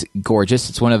 It's gorgeous.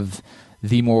 It's one of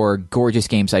the more gorgeous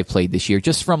games I've played this year,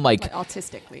 just from like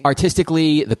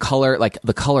artistically, the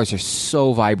colors are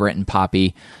so vibrant and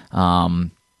poppy,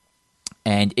 and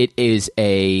it is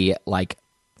a like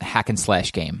hack and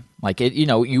slash game. Like it, you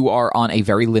know, you are on a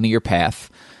very linear path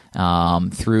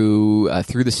through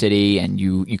the city, and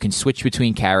you can switch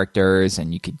between characters,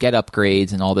 and you could get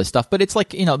upgrades and all this stuff. But it's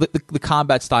like, you know, the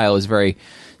combat style is very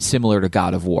similar to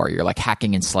God of War. You're like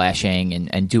hacking and slashing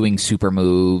and doing super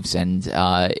moves, and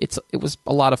it was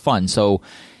a lot of fun. So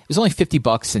it was only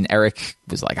 $50, and Eric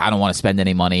was like, I don't want to spend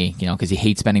any money, you know, because he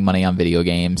hates spending money on video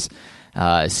games.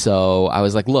 So I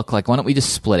was like, look, like, why don't we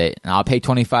just split it? And I'll pay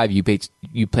 $25,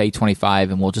 you pay $25,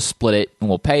 and we'll just split it, and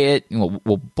we'll pay it, and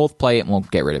we'll both play it, and we'll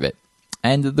get rid of it.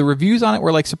 And the reviews on it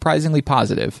were like surprisingly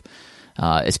positive,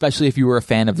 especially if you were a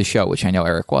fan of the show, which I know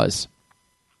Eric was.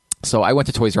 So I went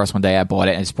to Toys R Us one day, I bought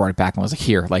it, and I just brought it back, and I was like,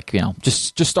 here, like, you know,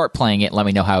 just start playing it, and let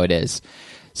me know how it is.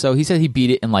 So he said he beat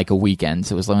it in like a weekend.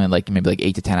 So it was only like maybe like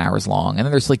 8 to 10 hours long. And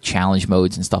then there's like challenge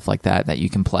modes and stuff like that you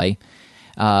can play.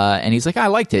 And he's like, I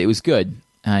liked it. It was good.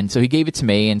 And so he gave it to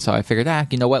me. And so I figured,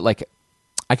 you know what? Like,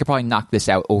 I could probably knock this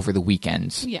out over the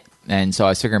weekend. Yeah. And so I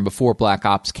was figuring before Black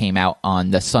Ops came out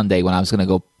on the Sunday when I was going to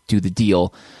go do the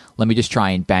deal, let me just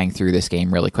try and bang through this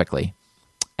game really quickly.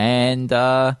 And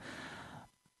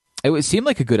it seemed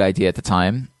like a good idea at the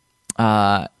time.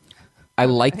 I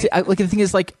liked it. Like, the thing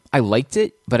is, like, I liked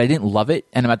it, but I didn't love it.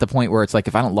 And I'm at the point where it's like,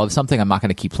 if I don't love something, I'm not going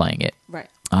to keep playing it. Right.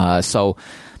 So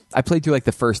I played through like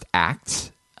the first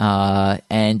act,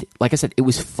 and like I said, it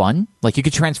was fun. Like, you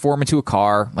could transform into a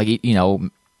car. Like, you know,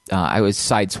 I was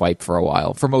sideswiped for a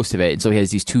while, for most of it. And so he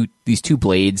has these two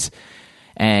blades,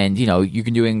 and, you know, you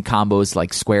can do in combos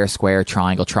like square, square,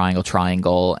 triangle, triangle,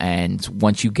 triangle. And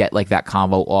once you get like that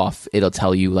combo off, it'll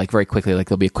tell you like very quickly, like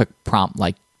there'll be a quick prompt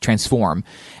like transform,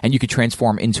 and you could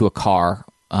transform into a car,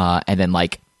 and then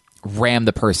like ram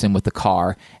the person with the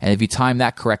car. And if you time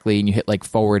that correctly and you hit like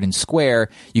forward and square,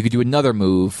 you could do another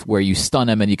move where you stun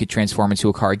him and you could transform into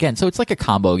a car again. So it's like a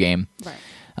combo game.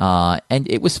 Right. And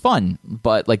it was fun,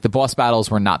 but like the boss battles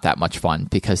were not that much fun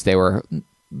because they were a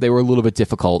little bit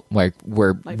difficult. Like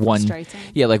one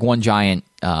giant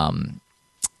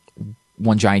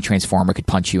transformer could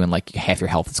punch you and like half your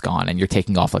health is gone, and you're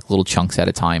taking off like little chunks at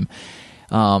a time.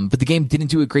 But the game didn't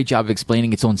do a great job of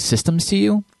explaining its own systems to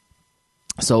you.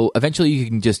 So eventually you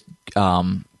can just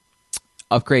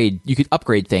upgrade. You could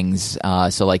upgrade things.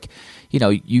 So like, you know,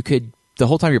 you could, the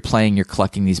whole time you're playing, you're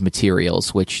collecting these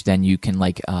materials, which then you can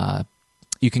like,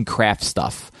 you can craft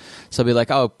stuff. So be like,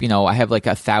 oh, you know, I have like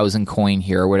 1,000 coin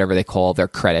here, or whatever they call their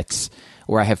credits,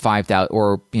 or I have 5,000,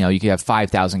 or, you know, you could have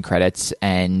 5,000 credits,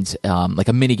 and like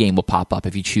a mini game will pop up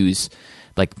if you choose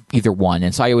like either one.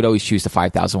 And so I would always choose the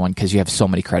 5,000 one because you have so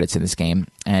many credits in this game.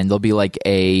 And there'll be like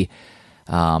a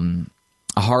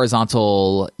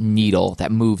horizontal needle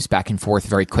that moves back and forth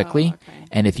very quickly. Oh, okay.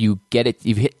 And if you get it,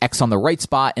 you hit X on the right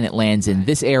spot and it lands in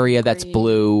this area that's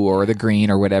blue or the green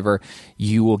or whatever,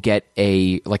 you will get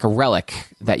a relic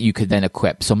that you could then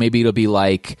equip. So maybe it'll be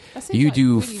like you like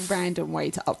do a really random way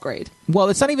to upgrade. well,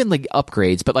 it's not even like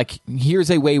upgrades, but like here's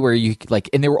a way where you like,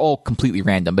 and they were all completely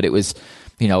random, but it was,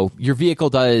 your vehicle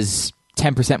does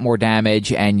 10% more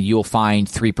damage and you'll find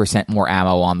 3% more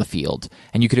ammo on the field.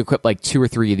 And you could equip like 2 or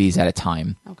 3 of these at a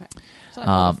time. Okay. So like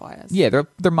modifiers. Yeah,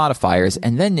 they're modifiers.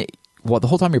 And then the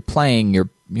whole time you're playing,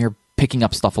 you're picking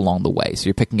up stuff along the way. So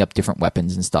you're picking up different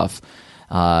weapons and stuff.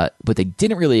 But they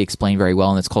didn't really explain very well,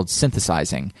 and it's called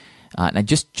synthesizing. And I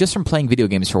just from playing video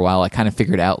games for a while, I kind of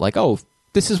figured out like, oh,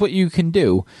 this is what you can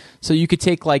do. So you could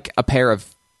take like a pair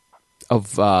of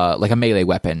like a melee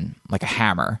weapon, like a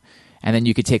hammer, and then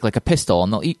you could take like a pistol,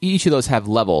 and each of those have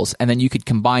levels, and then you could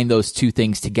combine those two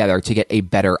things together to get a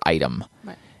better item.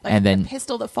 Right. Like and then a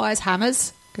pistol that fires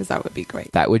hammers, because that would be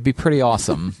great. that would be pretty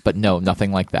awesome. But no,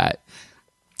 nothing like that.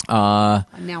 And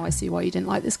now I see why you didn't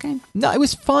like this game. No, it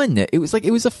was fun. It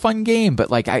was a fun game, but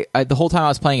like I the whole time I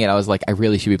was playing it, I was like, I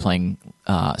really should be playing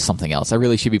something else. I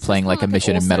really should be playing like a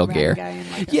mission in Metal Gear.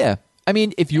 Yeah. I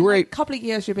mean, if you were a couple of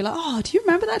years, you'd be like, "Oh, do you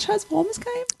remember that Transformers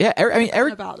game?" Yeah,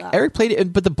 Eric played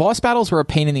it, but the boss battles were a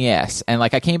pain in the ass. And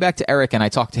like, I came back to Eric and I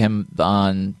talked to him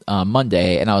on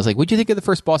Monday, and I was like, "What'd you think of the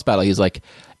first boss battle?" He was like,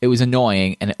 "It was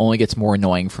annoying, and it only gets more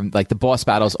annoying from like the boss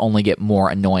battles only get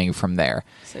more annoying from there."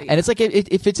 So, yeah. And it's like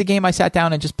if it's a game I sat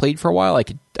down and just played for a while,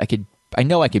 I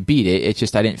know I could beat it. It's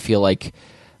just I didn't feel like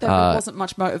there wasn't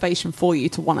much motivation for you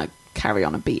to want to carry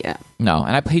on and beat it. No,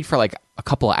 and I played for like a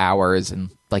couple of hours, and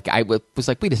like I was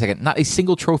like, wait a second, not a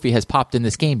single trophy has popped in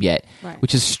this game yet, right.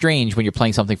 Which is strange when you're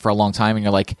playing something for a long time and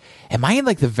you're like, am I in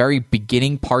like the very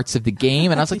beginning parts of the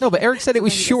game? And I was like, no, but Eric said it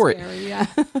was short. Scary, yeah.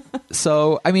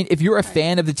 So, I mean, if you're a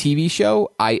fan of the TV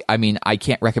show, I mean, I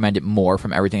can't recommend it more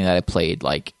from everything that I played.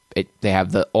 Like, they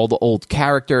have all the old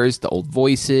characters, the old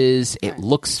voices. It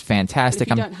looks fantastic.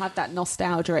 But if you don't have that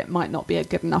nostalgia, it might not be a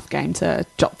good enough game to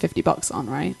drop $50 on,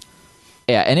 right?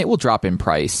 Yeah, and it will drop in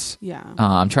price. Yeah.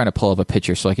 I'm trying to pull up a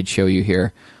picture so I could show you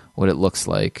here what it looks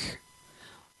like.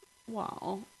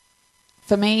 Well,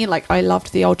 for me, like, I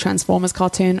loved the old Transformers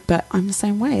cartoon, but I'm the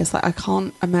same way. It's like I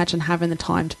can't imagine having the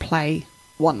time to play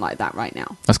one like that right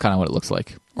now. That's kind of what it looks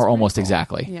like, or almost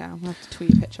exactly. Yeah, I'll have to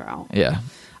tweet a picture out. Yeah.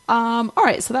 All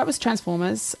right, so that was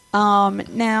Transformers.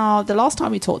 Now, the last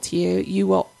time we talked to you, you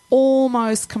were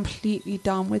almost completely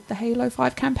done with the Halo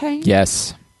 5 campaign.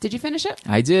 Yes. Did you finish it?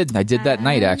 I did that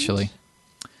night, actually.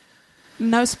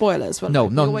 No spoilers. No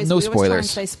spoilers. We always try and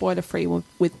stay spoiler-free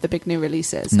with the big new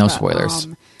releases. No spoilers.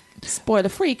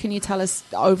 Spoiler-free, can you tell us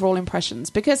overall impressions?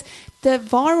 Because the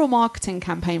viral marketing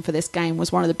campaign for this game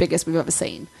was one of the biggest we've ever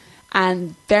seen,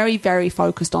 and very, very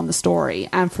focused on the story.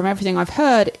 And from everything I've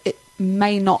heard, it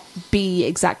may not be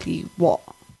exactly what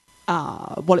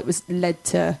it was led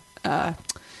to...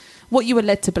 what you were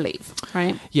led to believe,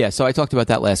 right? Yeah, so I talked about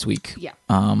that last week. Yeah.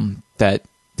 That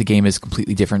the game is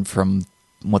completely different from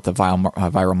what the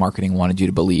viral marketing wanted you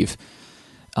to believe.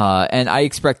 And I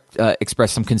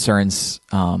expressed some concerns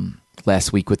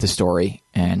last week with the story.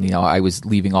 And, I was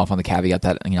leaving off on the caveat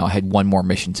that, I had one more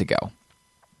mission to go.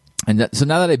 And so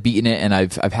now that I've beaten it and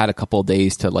I've had a couple of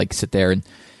days to like sit there and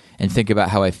think about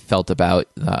how I felt about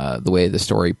the way the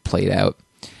story played out,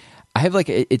 I have like,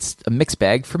 it's a mixed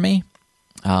bag for me.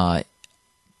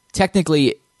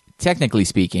 Technically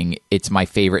speaking, it's my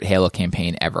favorite Halo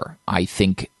campaign ever. I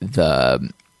think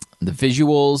the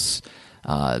visuals,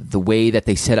 the way that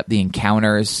they set up the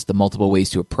encounters, the multiple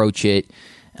ways to approach it,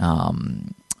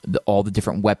 all the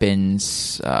different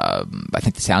weapons. I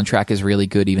think the soundtrack is really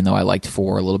good, even though I liked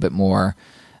 4 a little bit more.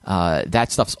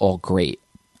 That stuff's all great.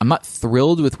 I'm not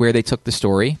thrilled with where they took the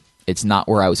story. It's not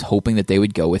where I was hoping that they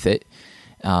would go with it.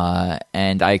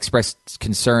 And I expressed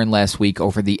concern last week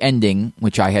over the ending,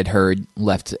 which I had heard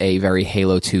left a very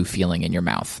Halo 2 feeling in your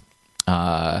mouth.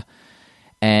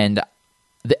 And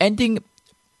the ending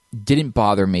didn't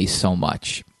bother me so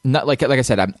much. Not like I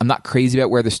said, I'm not crazy about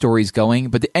where the story's going,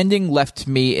 but the ending left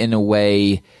me in a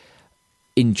way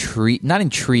not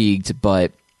intrigued,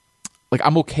 but like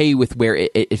I'm okay with where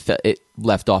it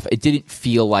left off. It didn't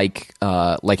feel like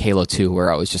Halo 2,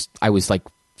 where I was like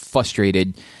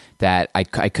frustrated that I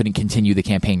couldn't continue the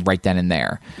campaign right then and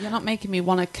there. You're not making me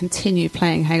want to continue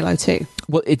playing Halo 2.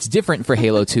 Well, it's different for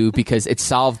Halo 2 because it's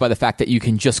solved by the fact that you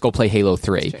can just go play Halo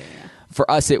 3. True, yeah. For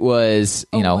us, it was,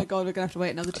 Oh my God, we're going to have to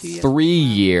wait another 2 years. 3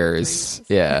 years.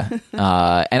 Yeah.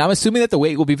 And I'm assuming that the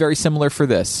wait will be very similar for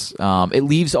this. It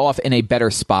leaves off in a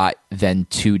better spot than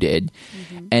 2 did.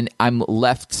 Mm-hmm. And I'm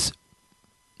left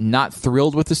not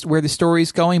thrilled with where the story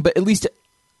is going, but at least,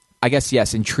 I guess,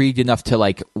 yes, intrigued enough to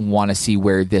like want to see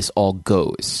where this all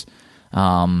goes.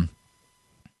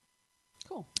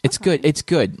 It's good. It's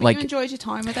good. But you enjoyed your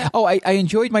time with it? Oh, I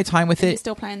enjoyed my time with it. You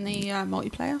still playing the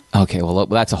multiplayer? Okay, well,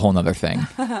 that's a whole nother thing.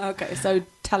 Okay, so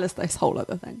tell us this whole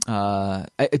other thing.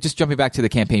 Just jumping back to the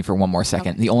campaign for one more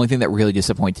second. Okay. The only thing that really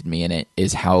disappointed me in it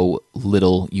is how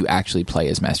little you actually play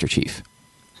as Master Chief.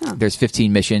 Huh. There's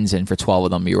 15 missions, and for 12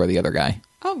 of them, you are the other guy.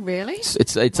 Oh, really?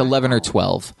 It's wow. 11 or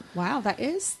 12. Wow, that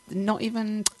is not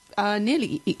even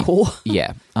nearly equal.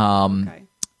 Yeah. Okay.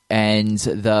 And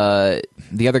the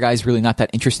other guy's really not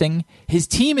that interesting. His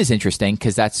team is interesting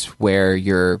because that's where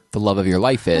the love of your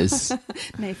life is.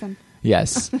 Nathan.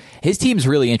 Yes. His team's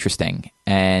really interesting.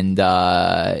 And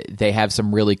they have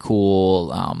some really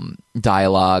cool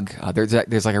dialogue.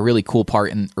 There's like a really cool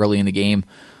part early in the game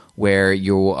where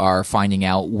you are finding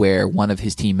out where one of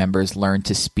his team members learned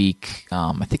to speak.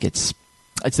 I think it's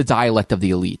the dialect of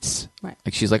the elites. Right.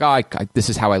 Like she's like, this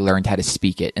is how I learned how to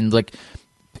speak it. And like,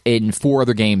 in 4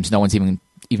 other games, no one's even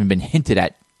been hinted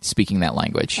at speaking that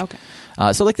language. Okay.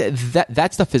 So like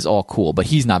that stuff is all cool, but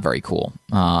he's not very cool.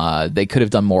 They could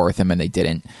have done more with him, and they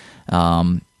didn't.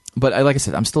 But like I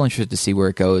said, I'm still interested to see where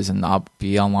it goes, and I'll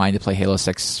be online to play Halo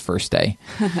 6 first day.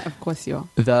 Of course you are.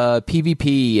 The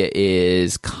PvP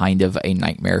is kind of a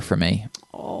nightmare for me.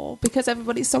 Oh, because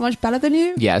everybody's so much better than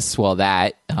you? Yes, well,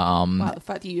 that... Well, the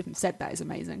fact that you even said that is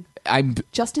amazing.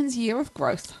 Justin's year of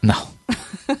growth. No.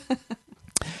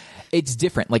 It's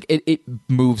different. Like it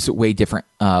moves way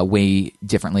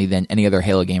differently than any other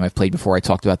Halo game I've played before. I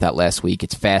talked about that last week.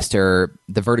 It's faster.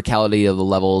 The verticality of the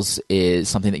levels is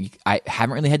something that I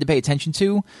haven't really had to pay attention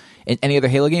to in any other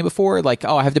Halo game before. Like,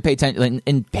 I have to pay attention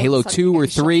in Halo 2 or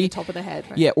 3. Top of the head,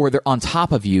 right? Yeah, or they're on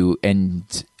top of you, and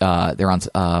they're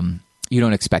on. You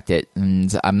don't expect it,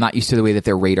 and I'm not used to the way that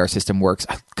their radar system works.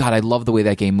 God, I love the way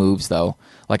that game moves, though.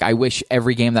 Like, I wish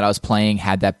every game that I was playing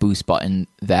had that boost button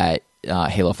that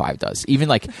Halo 5 does. Even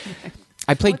like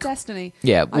I played Destiny.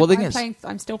 Yeah, well,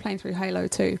 I'm still playing through Halo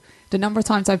 2. The number of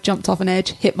times I've jumped off an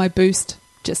edge, hit my boost,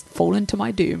 just fallen to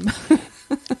my doom.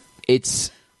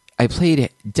 I played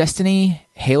Destiny,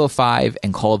 Halo 5,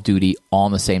 and Call of Duty all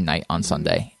on the same night on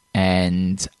Sunday.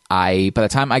 And by the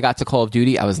time I got to Call of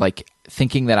Duty, I was like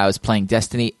thinking that I was playing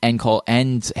Destiny and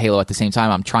Halo at the same time.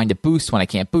 I'm trying to boost when I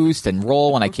can't boost and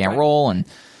roll when I can't roll, and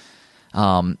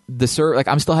I'm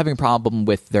still having a problem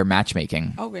with their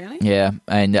matchmaking. Oh, really? Yeah,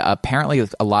 and apparently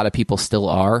a lot of people still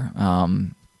are. How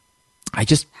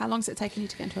long is it taking you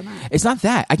to get into a match? It's not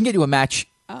that. I can get to a match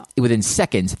within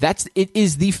seconds. It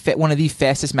is one of the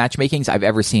fastest matchmakings I've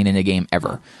ever seen in a game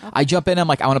ever. Oh, okay. I jump in, I'm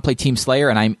like, I want to play Team Slayer,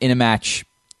 and I'm in a match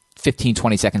 15,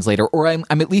 20 seconds later, or I'm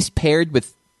at least paired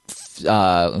with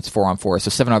it's 4-on-4, so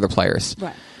 7 other players.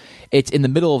 Right. It's in the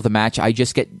middle of the match, I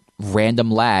just get random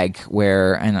lag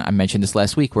and I mentioned this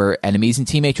last week, where enemies and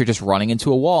teammates are just running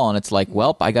into a wall, and it's like,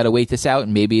 well, I got to wait this out,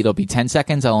 and maybe it'll be 10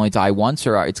 seconds, I'll only die once,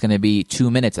 or it's going to be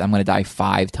 2 minutes, and I'm going to die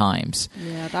 5 times.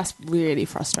 Yeah, that's really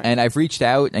frustrating. And I've reached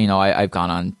out, I've gone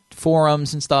on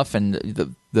forums and stuff, and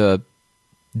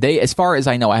as far as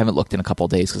I know, I haven't looked in a couple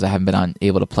of days because I haven't been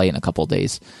able to play in a couple of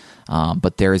days.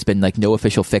 But there has been like no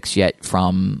official fix yet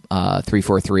from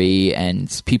 343,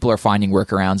 and people are finding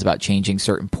workarounds about changing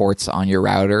certain ports on your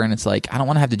router, and it's like, I don't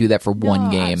want to have to do that for one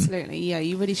game. Absolutely, yeah,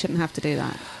 you really shouldn't have to do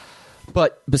that.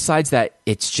 But besides that,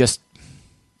 it's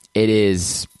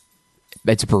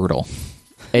brutal.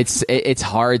 It's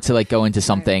hard to like go into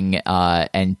something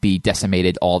and be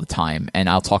decimated all the time, and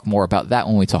I'll talk more about that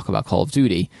when we talk about Call of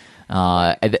Duty.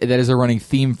 That is a running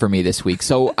theme for me this week.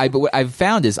 So what I've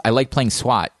found is I like playing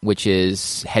SWAT, which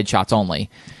is headshots only,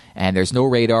 and there's no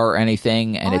radar or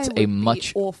anything, and it's a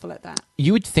much awful at that.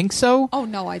 You would think so? Oh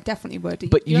no, I definitely would.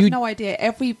 But you have no idea.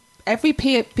 Every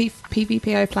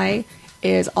PvP I play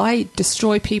is I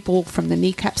destroy people from the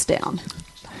kneecaps down.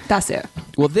 That's it.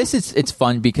 Well, it's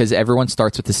fun because everyone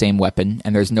starts with the same weapon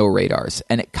and there's no radars.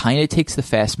 And it kind of takes the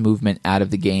fast movement out of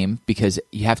the game because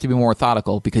you have to be more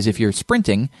methodical, because if you're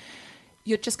sprinting,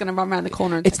 you're just going to run around the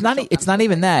corner. And it's not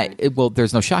even that.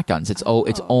 There's no shotguns. It's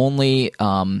only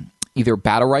either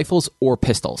battle rifles or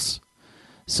pistols.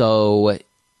 So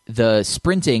the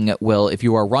sprinting will, if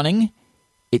you are running,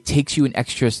 it takes you an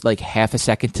extra like half a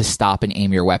second to stop and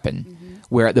aim your weapon. Mm-hmm.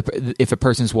 Where if a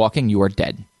person's walking, you are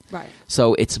dead. Right.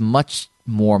 So it's much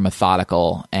more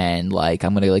methodical, and like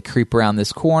I'm gonna like creep around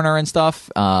this corner and stuff.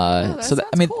 that So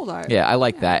sounds cool, though. yeah, I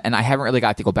like that, and I haven't really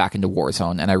got to go back into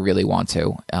Warzone, and I really want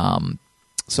to.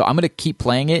 So I'm gonna keep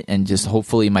playing it, and just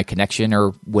hopefully my connection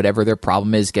or whatever their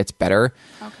problem is gets better.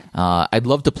 Okay. I'd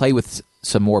love to play with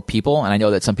some more people, and I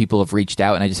know that some people have reached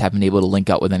out, and I just haven't been able to link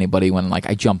up with anybody when like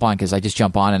I jump on, because I just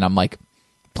jump on and I'm like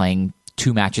playing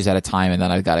 2 matches at a time, and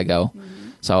then I've got to go.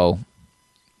 So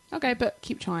Okay, but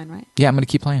keep trying, right? yeah, I'm gonna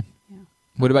keep playing. Yeah.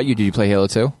 What about you? Did you play Halo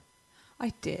 2?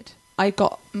 I did. I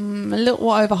got a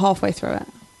little over halfway through it.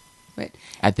 Wait.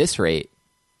 At this rate,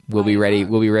 we'll be I ready.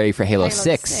 know. We'll be ready for Halo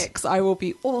 6. I will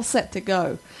be all set to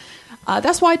go.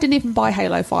 That's why I didn't even buy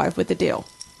Halo 5 with the deal,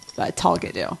 like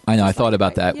Target deal. I know. I Just thought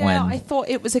about that yeah, when I thought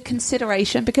it was a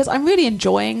consideration because I'm really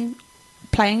enjoying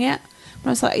playing it. But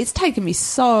I was like, it's taken me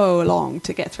so long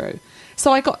to get through.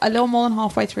 So I got a little more than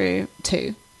halfway through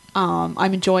 2.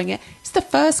 I'm enjoying it. It's the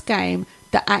first game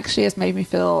that actually has made me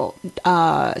feel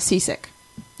seasick,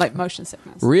 like motion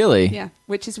sickness. Really? Yeah,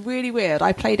 which is really weird.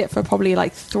 I played it for probably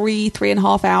like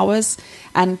 3.5 hours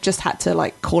and just had to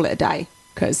like call it a day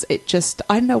because it just,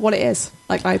 I don't know what it is.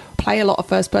 Like I play a lot of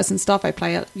first person stuff. I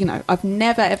play, I've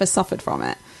never ever suffered from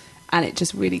it. And it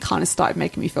just really kind of started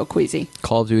making me feel queasy.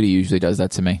 Call of Duty usually does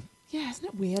that to me. Yeah, isn't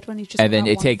it weird when you just... And then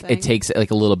it takes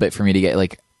like a little bit for me to get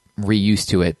like reused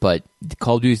to it. But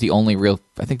Call of Duty is the only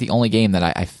game that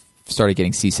I started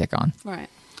getting seasick on. Right.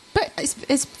 But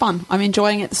it's fun. I'm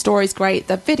enjoying it. The story's great.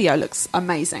 The video looks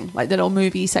amazing. Like the little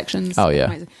movie sections. Oh, yeah.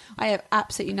 Amazing. I have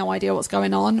absolutely no idea what's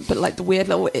going on, but like the weird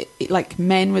little like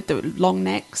men with the long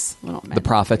necks. Well, not men. The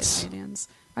prophets. Aliens.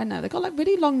 I know. They've got like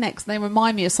really long necks. They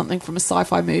remind me of something from a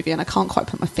sci-fi movie, and I can't quite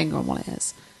put my finger on what it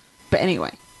is. But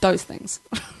anyway, those things.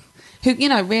 Who,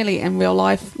 really in real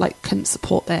life, like couldn't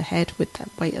support their head with the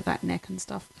weight of that neck and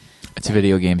stuff. It's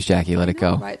video games, Jackie. Let it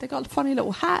go. Right. They got funny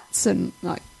little hats and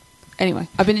like... Anyway,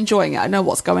 I've been enjoying it. I know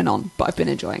what's going on, but I've been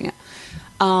enjoying it.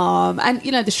 And,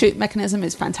 the shoot mechanism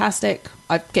is fantastic.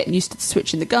 I'm getting used to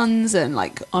switching the guns and,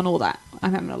 like, on all that.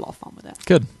 I'm having a lot of fun with it.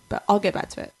 Good. But I'll get back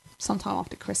to it. Sometime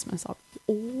after Christmas, I'll be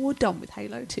all done with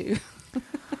Halo 2.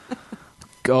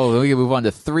 Go. We can move on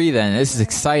to 3 then. This is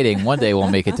exciting. One day we'll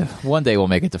make it to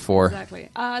 4. Exactly.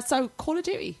 So, Call of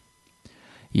Duty.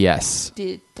 Yes.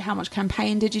 How much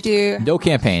campaign did you do? No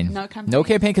campaign. No campaign? No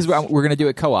campaign because we're going to do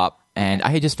it co-op. And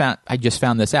I just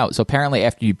found this out. So apparently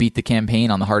after you beat the campaign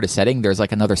on the hardest setting, there's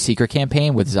like another secret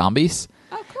campaign with zombies.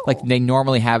 Oh, cool. Like they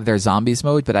normally have their zombies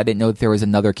mode, but I didn't know that there was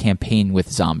another campaign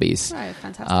with zombies. Right,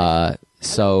 fantastic.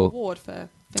 So reward for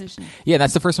finishing. Yeah,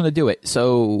 that's the first one to do it.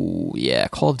 So yeah,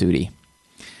 Call of Duty.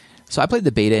 So I played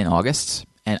the beta in August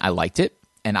and I liked it.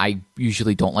 And I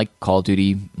usually don't like Call of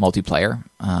Duty multiplayer.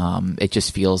 It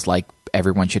just feels like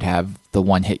everyone should have the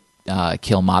one hit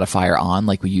kill modifier on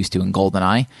like we used to in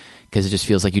GoldenEye. Because it just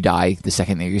feels like you die the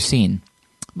second that you're seen.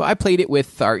 But I played it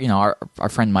with our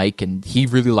friend Mike, and he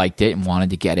really liked it and wanted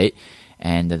to get it.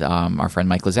 And our friend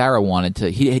Mike Lazaro wanted to.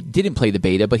 He didn't play the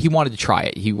beta, but he wanted to try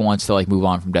it. He wants to like move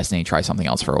on from Destiny and try something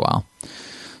else for a while.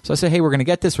 So I said, hey, we're going to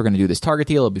get this. We're going to do this Target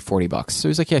deal. It'll be $40. So he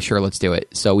was like, yeah, sure, let's do it.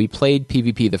 So we played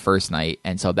PvP the first night,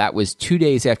 and so that was 2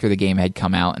 days after the game had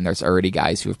come out, and there's already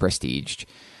guys who have prestiged,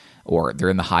 or they're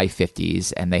in the high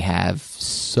 50s, and they have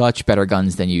such better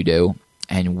guns than you do.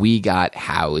 And we got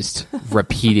housed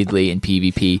repeatedly in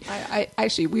PvP. I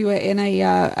actually, we were in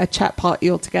a chat party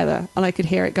all together, and I could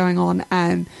hear it going on.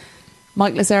 And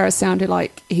Mike Lazaro sounded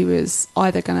like he was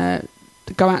either going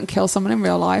to go out and kill someone in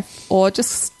real life, or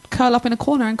just curl up in a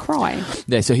corner and cry.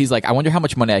 Yeah, so he's like, I wonder how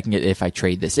much money I can get if I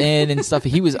trade this in and stuff.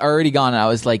 He was already gone, and I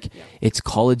was like, it's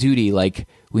Call of Duty. Like,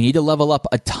 we need to level up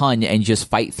a ton and just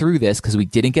fight through this because we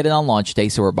didn't get it on launch day,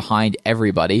 so we're behind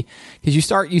everybody. Because you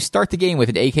start the game with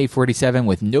an AK-47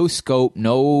 with no scope,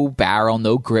 no barrel,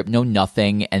 no grip, no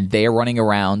nothing, and they're running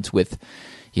around with,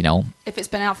 If it's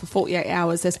been out for 48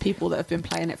 hours, there's people that have been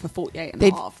playing it for 48 and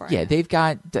a half, right? Yeah, they've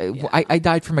got... I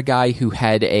died from a guy who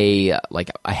had a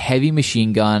heavy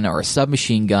machine gun or a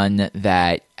submachine gun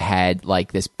that had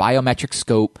like this biometric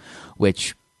scope,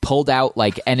 which pulled out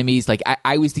like enemies. Like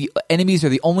I was the enemies are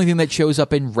the only thing that shows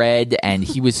up in red, and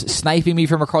he was sniping me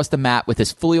from across the map with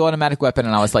this fully automatic weapon,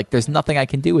 and I was like, there's nothing I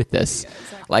can do with this. Yeah,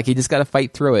 exactly. Like, you just got to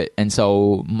fight through it. And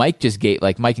so Mike and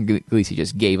Gleesy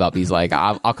just gave up. He's like,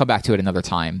 I'll come back to it another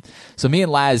time. So me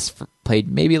and Laz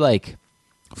played maybe like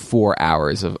 4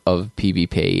 hours of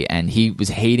PvP, and he was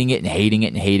hating it and hating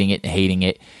it and hating it and hating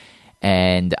it.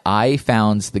 And I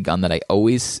found the gun that I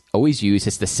always use.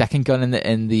 It's the second gun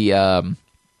in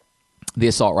the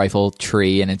assault rifle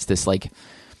tree, and it's this like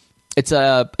it's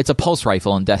a pulse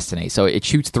rifle in Destiny. So it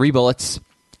shoots 3 bullets,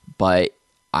 but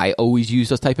I always use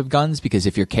those type of guns because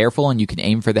if you're careful and you can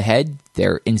aim for the head,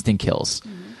 they're instant kills.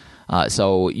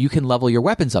 So you can level your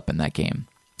weapons up in that game.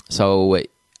 So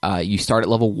you start at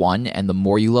level 1, and the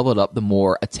more you level it up, the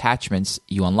more attachments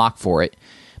you unlock for it.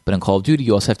 But in Call of Duty,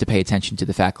 you also have to pay attention to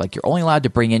the fact like you're only allowed to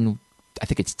bring in, I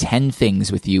think it's 10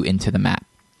 things with you into the map.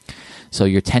 So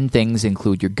your 10 things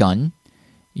include your gun,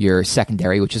 your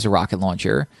secondary, which is a rocket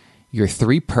launcher, your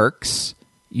 3 perks.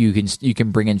 You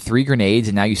can bring in 3 grenades,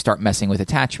 and now you start messing with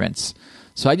attachments.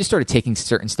 So I just started taking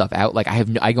certain stuff out. Like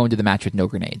I go into the match with no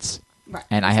grenades, Right.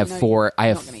 and I So have no, 4. I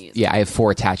you're have not gonna use I have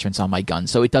 4 attachments on my gun.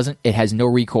 So it has no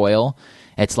recoil.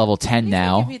 It's level 10 At least they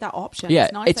now. give you that option. Yeah,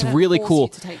 it's, nice it's they don't really force cool. you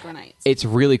to take grenades. It's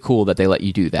really cool that they let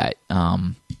you do that.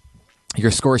 Your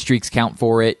score streaks count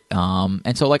for it,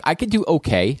 and so like I could do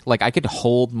okay. Like I could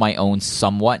hold my own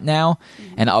somewhat now.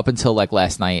 And up until like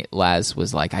last night, Laz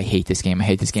was like, "I hate this game. I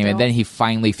hate this game." And Still? then he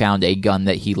finally found a gun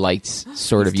that he liked,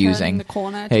 sort of He's turning using. the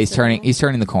corner Yeah, he's just a little.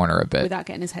 turning the corner a bit. Without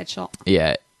getting his head shot.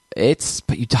 Yeah,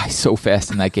 but you die so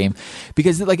fast in that game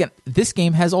because like this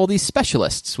game has all these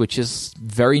specialists, which is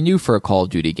very new for a Call of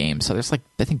Duty game. So there's like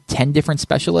I think 10 different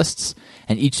specialists,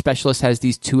 and each specialist has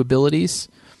these 2 abilities.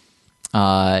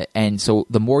 And so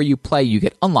the more you play, you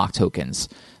get unlock tokens.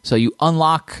 So you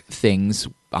unlock things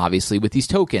obviously with these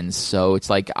tokens. So it's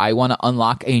like I want to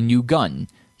unlock a new gun.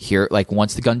 Here, like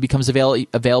once the gun becomes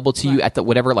available to you at the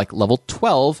whatever like level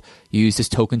 12, you use this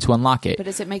token to unlock it. But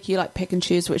does it make you like pick and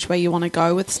choose which way you want to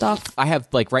go with stuff? I have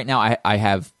like right now I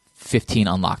have 15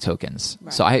 unlock tokens.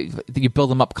 Right. So you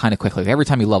build them up kind of quickly. Every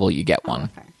time you level, you get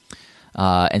one. Okay.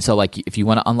 And so like if you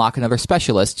want to unlock another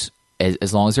specialist,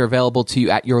 as long as they're available to you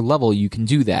at your level, you can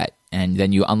do that, and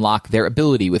then you unlock their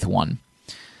ability with one.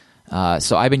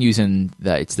 So I've been using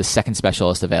it's the second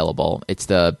specialist available. It's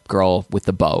the girl with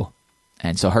the bow.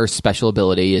 And so her special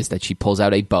ability is that she pulls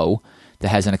out a bow that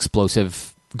has an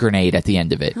explosive grenade at the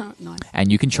end of it. Oh, nice.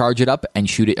 And you can charge it up and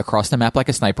shoot it across the map like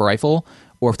a sniper rifle.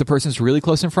 Or if the person's really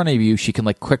close in front of you, she can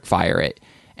like quick fire it.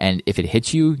 And if it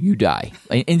hits you, you die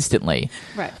instantly.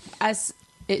 Right. As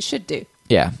it should do.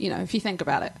 Yeah. You know, if you think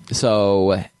about it.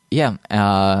 So, yeah.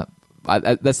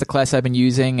 That's the class I've been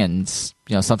using. And,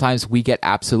 you know, sometimes we get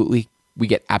absolutely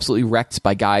wrecked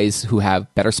by guys who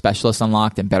have better specialists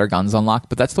unlocked and better guns unlocked,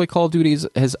 but that's the way Call of Duty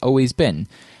has always been.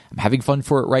 I'm having fun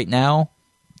for it right now.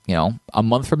 You know, a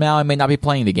month from now, I may not be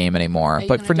playing the game anymore, Are you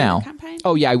but gonna for do the now, campaign?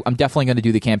 oh yeah, I'm definitely going to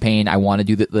do the campaign. I want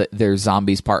to do their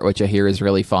zombies part, which I hear is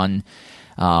really fun.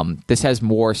 This has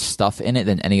more stuff in it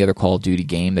than any other Call of Duty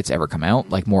game that's ever come out,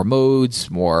 like more modes,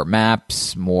 more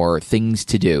maps, more things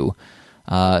to do.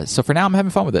 So for now, I'm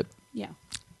having fun with it. Yeah.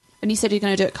 And you said you're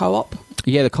going to do it co-op?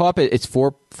 Yeah, the co-op, it's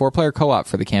four-player co-op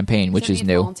for the campaign, which is any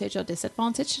new. advantage or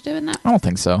disadvantage to doing that? I don't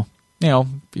think so. You know,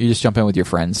 you just jump in with your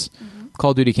friends.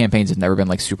 Call of Duty campaigns have never been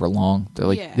like super long. They're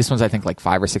like Yeah. this one's I think like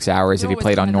 5 or 6 hours if you Always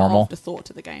play it on kind of normal. Afterthought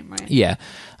to the game, right? Yeah,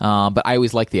 but I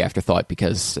always like the afterthought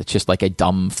because it's just like a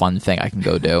dumb, fun thing I can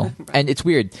go do. Right. And it's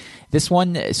weird. This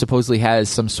one supposedly has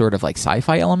some sort of like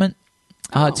sci-fi element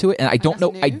to it, and I don't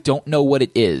know. that's I new. don't know what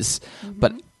it is,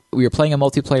 but we were playing a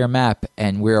multiplayer map,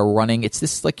 and we were running. It's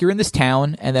this like you're in this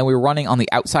town, and then we were running on the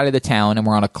outside of the town, and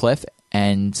we're on a cliff.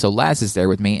 And so Laz is there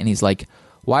with me, and he's like,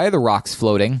 "Why are the rocks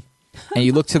floating?" And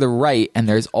you look to the right, and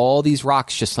there's all these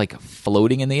rocks just like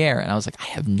floating in the air. And I was like, I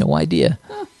have no idea.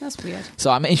 Oh, that's weird.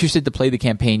 So I'm interested to play the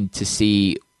campaign to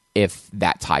see if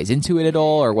that ties into it at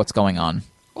all or what's going on.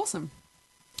 Awesome.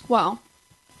 Well,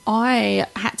 I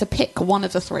had to pick one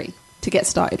of the 3 to get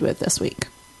started with this week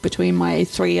between my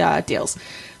 3 deals.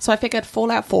 So I figured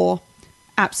Fallout 4,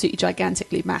 absolutely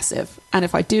gigantically massive. And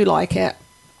if I do like it,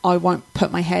 I won't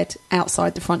put my head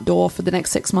outside the front door for the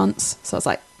next 6 months. So I was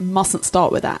like, mustn't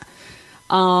start with that.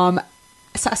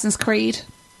 Assassin's Creed,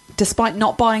 despite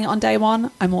not buying it on day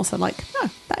one, I'm also like, no,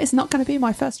 that is not going to be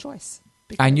my first choice.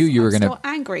 I knew you were I'm gonna- still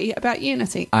angry about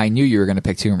Unity. I knew you were going to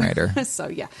pick Tomb Raider. So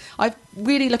yeah, I'm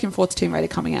really looking forward to Tomb Raider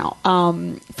coming out.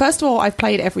 First of all, I've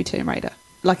played every Tomb Raider.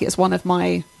 Like it's one of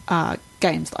my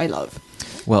games that I love.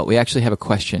 Well, we actually have a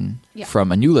question Yeah.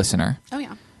 from a new listener, Oh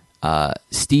yeah.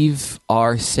 Steve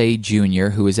R. Say Jr.,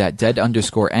 who is at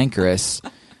dead_anchoress,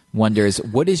 wonders,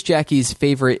 what is Jackie's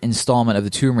favorite installment of the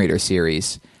Tomb Raider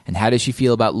series? And how does she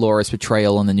feel about Laura's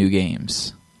portrayal in the new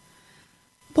games?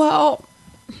 Well,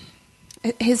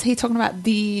 is he talking about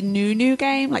the new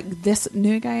game, like this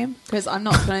new game? Because I'm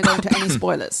not going to go into any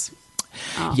spoilers.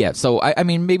 Yeah, so I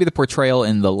mean, maybe the portrayal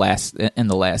in the last Yeah.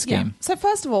 game. So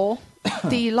first of all,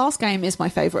 the last game is my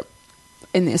favorite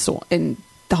in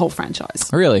the whole franchise.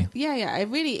 Really? Yeah, it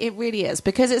really is,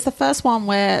 because it's the first one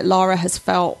where Lara has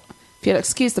felt, if you'll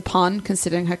excuse the pun,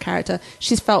 considering her character,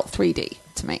 she's felt 3D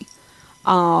to me.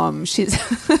 She's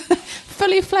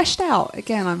fully fleshed out.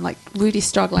 Again, I'm like really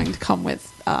struggling to come with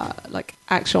like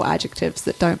actual adjectives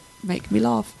that don't make me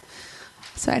laugh.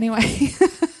 So anyway,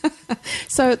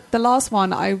 so the last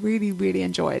one I really, really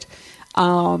enjoyed.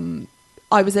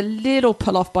 I was a little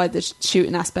put off by the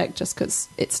shooting aspect just because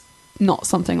it's not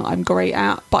something that I'm great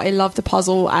at, but I love the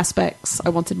puzzle aspects. I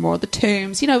wanted more of the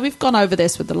tombs. You know, we've gone over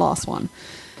this with the last one.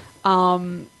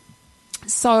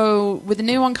 So with the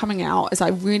new one coming out,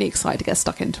 I'm really excited to get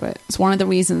stuck into it. It's one of the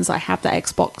reasons I have the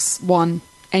Xbox One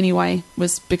anyway,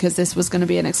 was because this was going to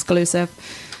be an exclusive.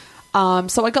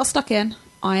 So I got stuck in.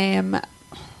 I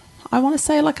want to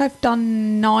say like I've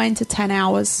done 9 to 10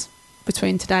 hours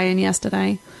between today and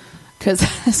yesterday, because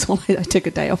that's why I took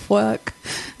a day off work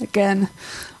again,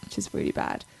 which is really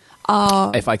bad.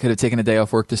 If I could have taken a day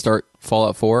off work to start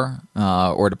Fallout 4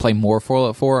 or to play more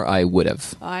Fallout 4, I would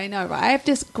have. I know, right? I have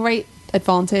this great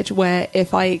advantage where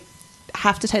if I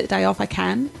have to take the day off, I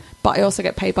can, but I also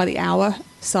get paid by the hour.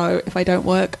 So if I don't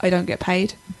work, I don't get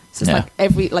paid. So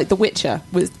it's like The Witcher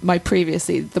was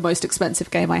previously the most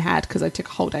expensive game I had because I took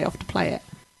a whole day off to play it.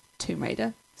 Tomb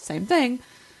Raider, same thing.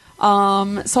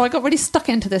 So I got really stuck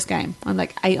into this game. I'm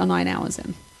like 8 or 9 hours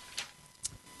in.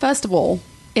 First of all,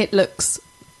 it looks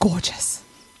gorgeous.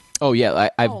 Oh yeah,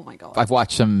 oh my God. I've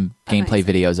watched some gameplay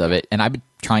videos of it, and I've been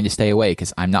trying to stay away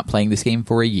because I'm not playing this game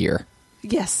for a year.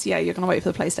 Yes, yeah, you're going to wait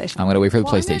for the PlayStation. I'm going to wait for the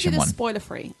PlayStation PlayStation 1. Spoiler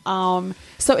free.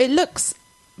 So it looks,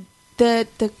 the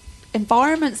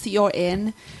environments that you're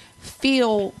in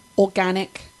feel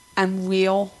organic and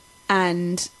real,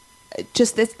 and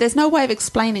just there's no way of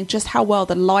explaining just how well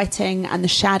the lighting and the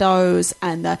shadows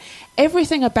and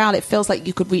everything about it feels like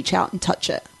you could reach out and touch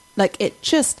it. Like, it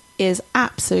just is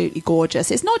absolutely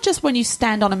gorgeous. It's not just when you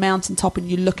stand on a mountaintop and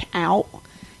you look out.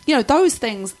 You know, those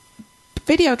things,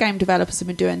 video game developers have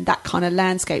been doing that kind of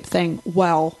landscape thing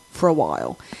well for a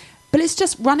while. But it's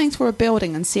just running through a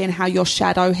building and seeing how your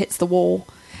shadow hits the wall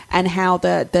and how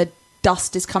the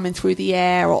dust is coming through the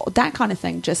air, or that kind of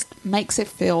thing, just makes it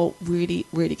feel really,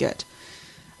 really good.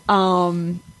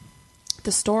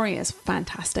 The story is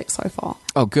fantastic so far.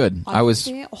 Oh, good.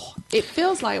 It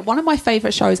feels like one of my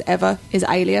favorite shows ever is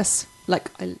Alias.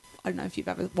 Like, I don't know if you've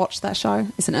ever watched that show.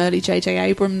 It's an early J.J.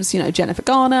 Abrams, Jennifer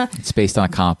Garner. It's based on a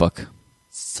comic book.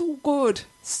 So good.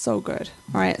 So good.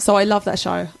 All right. So I love that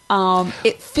show.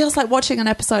 It feels like watching an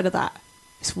episode of that.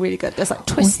 It's really good. There's like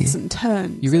twists and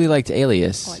turns. You really liked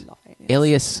Alias. Oh, I love Alias.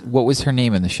 Alias, what was her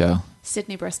name in the show?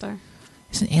 Sydney Bristow.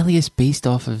 Isn't Alias based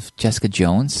off of Jessica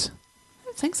Jones? I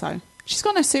don't think so. She's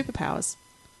got no superpowers.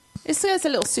 There's a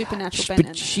little supernatural bent in But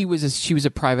there. she was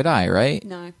a private eye, right?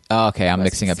 No. Oh, okay, I'm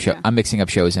mixing up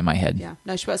shows in my head. Yeah.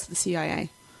 No, she works for the CIA.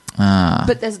 Ah.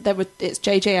 But it's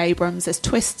J.J. Abrams. There's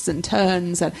twists and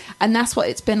turns, and that's what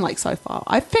it's been like so far.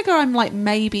 I figure I'm like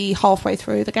maybe halfway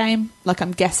through the game. Like,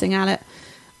 I'm guessing at it.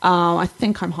 I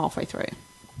think I'm halfway through.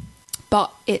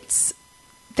 But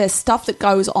there's stuff that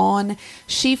goes on.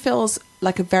 She feels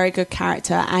like a very good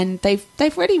character, and they've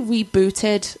really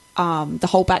rebooted the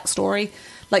whole backstory.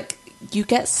 Like, you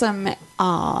get some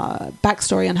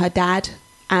backstory on her dad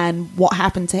and what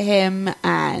happened to him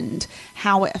and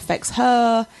how it affects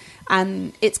her,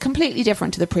 and it's completely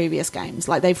different to the previous games.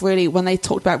 Like, they've really, when they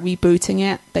talked about rebooting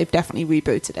it, they've definitely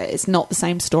rebooted it. It's not the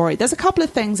same story. There's a couple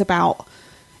of things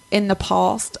in the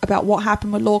past about what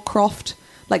happened with Lara Croft,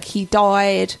 like he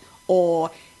died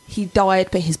but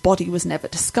his body was never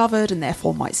discovered and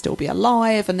therefore might still be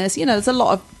alive, and there's a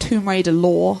lot of Tomb Raider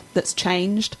lore that's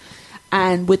changed,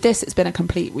 and with this it's been a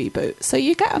complete reboot. So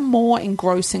you get a more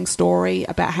engrossing story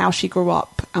about how she grew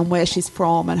up and where she's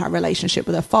from and her relationship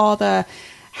with her father,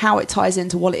 how it ties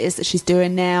into what it is that she's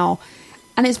doing now,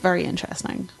 and it's very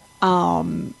interesting.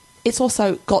 It's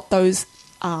also got those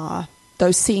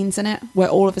scenes in it where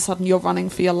all of a sudden you're running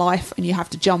for your life and you have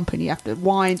to jump and you have to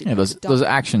wind. Yeah, those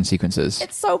action sequences.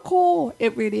 It's so cool.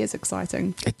 It really is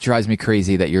exciting. It drives me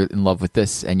crazy that you're in love with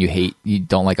this and you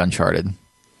don't like Uncharted.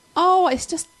 Oh, it's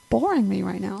just boring me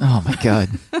right now. Oh my God.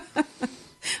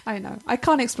 I know. I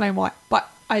can't explain why, but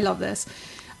I love this.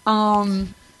 I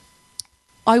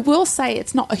will say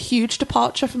it's not a huge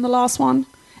departure from the last one.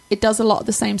 It does a lot of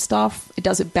the same stuff. It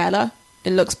does it better.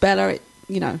 It looks better.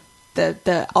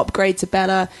 The upgrades are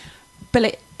better,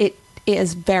 but it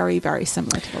is very, very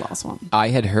similar to the last one. I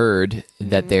had heard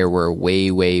that there were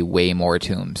way, way, way more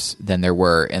tombs than there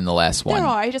were in the last one. There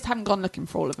are. I just haven't gone looking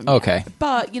for all of them Okay. yet.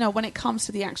 But, when it comes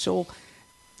to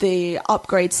the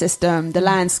upgrade system, the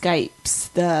landscapes,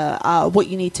 what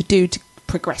you need to do to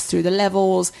progress through the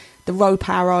levels, the rope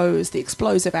arrows, the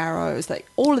explosive arrows, like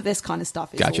all of this kind of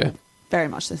stuff is all very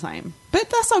much the same. But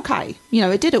that's okay.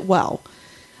 It did it well.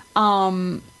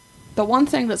 But one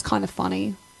thing that's kind of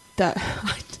funny that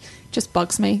just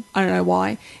bugs me, I don't know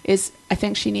why, is I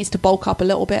think she needs to bulk up a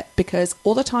little bit, because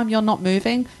all the time you're not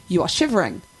moving, you are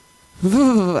shivering.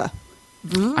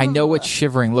 I know what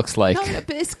shivering looks like. No,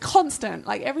 but it's constant.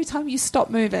 Like every time you stop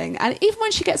moving, and even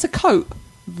when she gets a coat.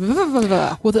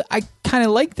 Well, I kind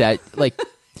of like that. Like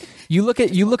you look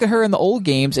at her in the old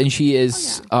games, and she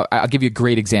is. I'll give you a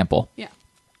great example.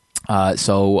 Yeah.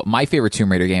 So my favorite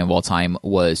Tomb Raider game of all time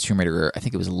was Tomb Raider. I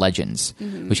think it was Legends,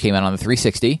 which came out on the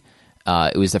 360.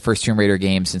 It was the first Tomb Raider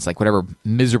game since like whatever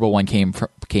miserable one came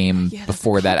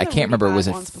before that. I can't remember. Was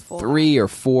it 3 or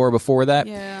 4 before that?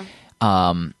 Yeah.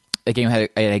 The game had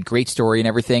a great story and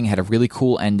everything, had a really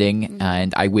cool ending,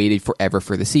 and I waited forever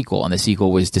for the sequel, and the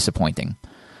sequel was disappointing.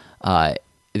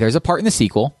 There's a part in the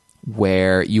sequel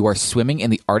where you are swimming in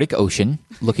the Arctic Ocean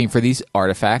looking for these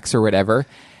artifacts or whatever,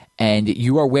 and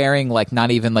you are wearing like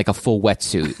not even like a full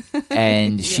wetsuit,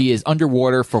 and she is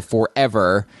underwater for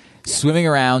forever, swimming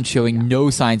around, showing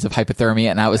no signs of hypothermia,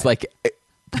 and I was like...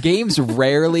 Games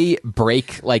rarely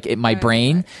break like in my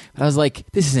brain. But I was like,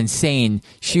 this is insane.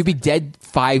 She'd be dead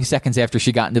 5 seconds after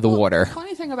she got into the water. The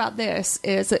funny thing about this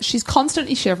is that she's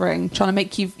constantly shivering, trying to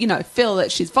make you, feel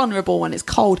that she's vulnerable when it's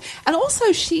cold. And also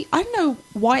I don't know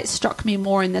why it struck me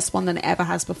more in this one than it ever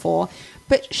has before,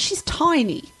 but she's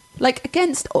tiny. Like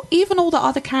against even all the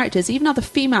other characters, even other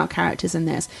female characters in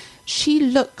this, she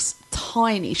looks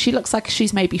tiny. She looks like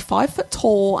she's maybe 5 foot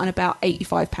tall and about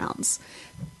 85 pounds.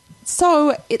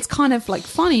 So it's kind of like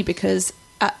funny because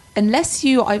I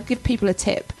give people a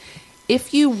tip.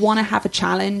 If you want to have a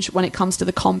challenge when it comes to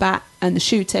the combat and the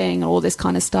shooting and all this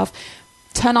kind of stuff,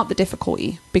 turn up the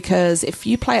difficulty, because if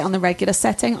you play it on the regular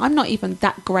setting, I'm not even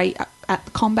that great at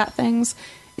the combat things.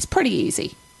 It's pretty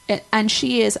easy. And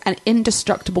she is an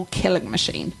indestructible killing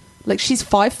machine. Like she's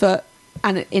 5 foot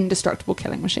and an indestructible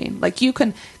killing machine. Like you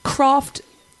can craft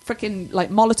freaking like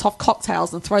Molotov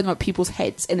cocktails and throw them at people's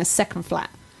heads in a second flat.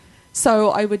 So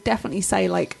I would definitely say,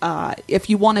 like, if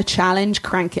you want a challenge,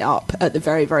 crank it up at the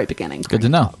very, very beginning. Good to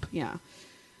know. Yeah.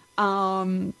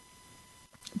 The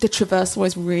traversal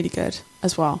is really good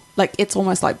as well. Like, it's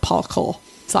almost like parkour.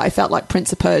 So I felt like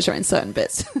Prince of Persia in certain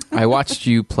bits. I watched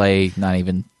you play not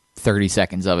even 30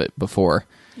 seconds of it before.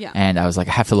 Yeah. And I was like,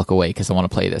 I have to look away because I want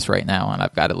to play this right now. And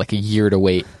I've got it like a year to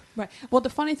wait. Right. Well, the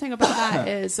funny thing about that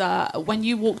is when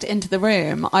you walked into the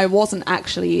room, I wasn't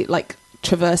actually, like,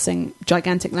 traversing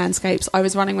gigantic landscapes. I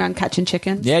was running around catching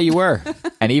chickens. Yeah, you were.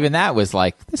 And even that was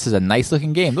like, this is a nice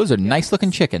looking game. Those are nice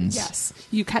looking chickens. Yes.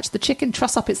 You catch the chicken,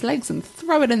 truss up its legs and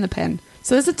throw it in the pen.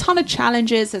 So there's a ton of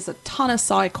challenges. There's a ton of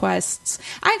side quests.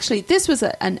 Actually, this was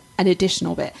an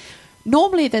additional bit.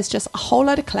 Normally there's just a whole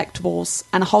load of collectibles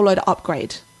and a whole load of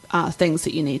upgrade things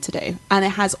that you need to do. And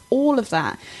it has all of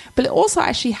that. But it also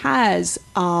actually has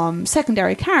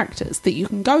secondary characters that you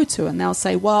can go to, and they'll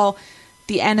say, well,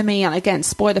 the enemy, and again,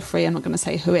 spoiler free, I'm not going to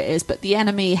say who it is, but the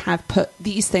enemy have put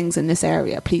these things in this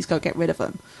area. Please go get rid of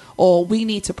them. Or we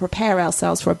need to prepare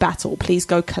ourselves for a battle. Please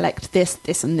go collect this,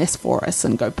 this, and this for us,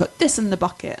 and go put this in the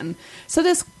bucket. And so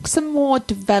there's some more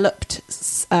developed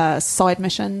side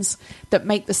missions that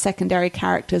make the secondary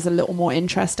characters a little more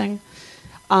interesting.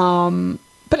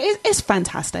 But it's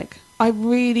fantastic. I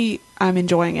really am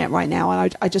enjoying it right now,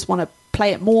 and I just want to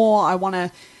play it more. I want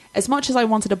to, as much as I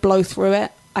wanted to blow through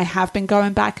it, I have been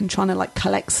going back and trying to like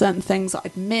collect certain things that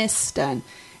I've missed, and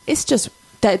it's just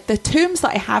the tombs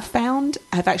that I have found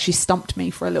have actually stumped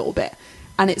me for a little bit.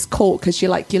 And it's cool because you're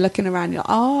looking around, you're like,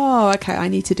 oh, okay, I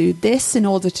need to do this in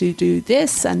order to do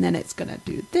this, and then it's going to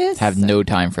do this. Have no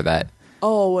time for that.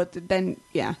 Oh, then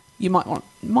yeah, you might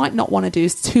not want to do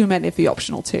too many of the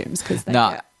optional tombs because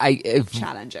they're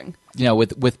challenging. You know,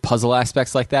 with puzzle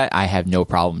aspects like that, I have no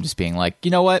problem just being like,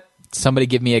 you know what, somebody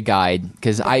give me a guide,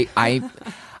 because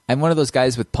I'm one of those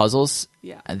guys with puzzles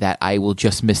that I will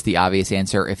just miss the obvious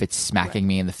answer if it's smacking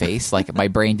me in the face. Like my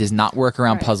brain does not work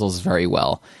around puzzles very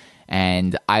well.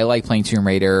 And I like playing Tomb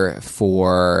Raider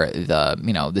for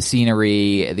the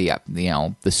scenery,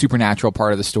 the supernatural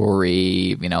part of the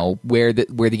story, where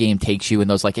the game takes you in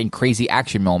those like in crazy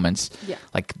action moments. Yeah.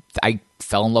 Like I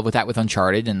fell in love with that with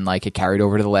Uncharted, and like it carried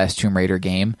over to the last Tomb Raider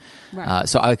game. Right.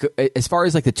 So as far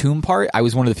as like the tomb part, I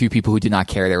was one of the few people who did not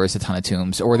care there was a ton of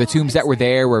tombs, or the tombs that were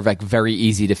there were like very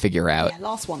easy to figure out. Yeah,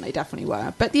 last one they definitely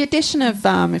were. But the addition of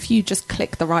if you just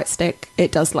click the right stick,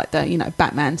 it does like the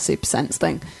Batman Super Sense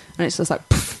thing. And it's just like,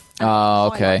 poof,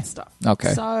 okay. Stuff.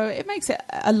 Okay. So it makes it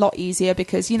a lot easier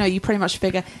because, you pretty much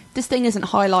figure this thing isn't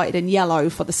highlighted in yellow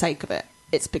for the sake of it.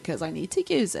 It's because I need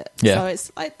to use it. Yeah. So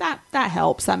it's like that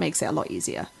helps. That makes it a lot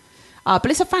easier.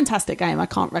 But it's a fantastic game. I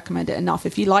can't recommend it enough.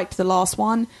 If you liked the last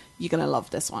one, you're going to love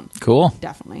this one. Cool.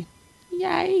 Definitely.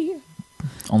 Yay.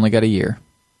 Only got a year.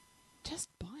 Just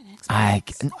buy I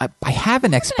have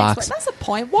an Xbox That's the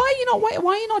point. Why are you not?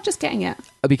 Why are you not just getting it?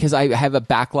 because I have a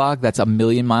backlog that's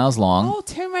 1,000,000 miles long. Oh,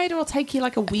 Tomb Raider will take you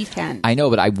like a weekend. I know,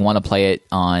 but I want to play it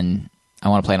on. I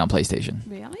want to play it on PlayStation.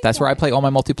 Really? That's where I play all my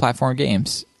multi-platform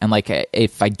games. And like,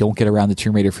 if I don't get around to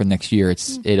Tomb Raider for next year,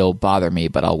 it'll bother me,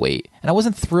 but I'll wait. And I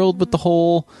wasn't thrilled with the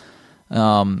whole.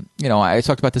 I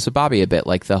talked about this with Bobby a bit,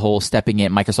 like the whole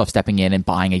Microsoft stepping in and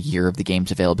buying a year of the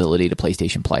game's availability to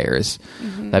PlayStation players.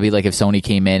 That'd be like if Sony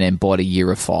came in and bought a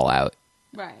year of Fallout.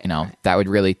 Right. That would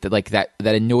really that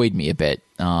annoyed me a bit.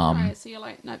 Right, so you're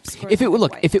like, nope, if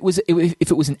it was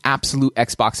an absolute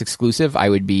Xbox exclusive, I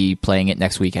would be playing it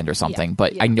next weekend or something. Yeah,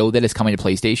 but yeah. I know that it's coming to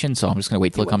PlayStation, so I'm just going to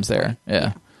wait till it comes there.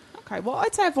 Yeah. Okay. Well,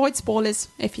 I'd say avoid spoilers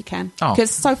if you can, Oh. because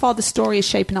so far the story is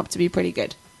shaping up to be pretty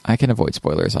good. I can avoid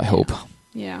spoilers, I hope.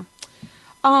 Yeah.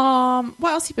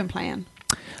 What else have you been playing?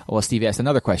 Well, Steve asked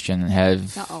another question. I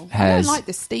don't like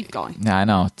this Steve guy. Nah, I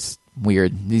know, it's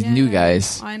weird. These new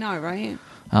guys. I know, right?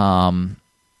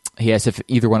 He asked if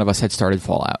either one of us had started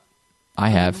Fallout. I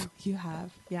have. You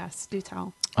have. Yes, do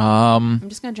tell. Um, I'm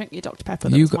just going to drink your Dr. Pepper.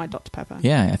 That's my Dr. Pepper.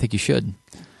 Yeah, I think you should.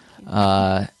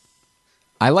 I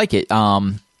like it.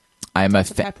 I'm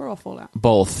Dr. Pepper or Fallout?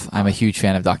 both. I'm a huge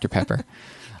fan of Dr. Pepper.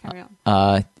 Carry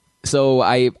on. So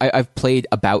I've played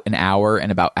about an hour,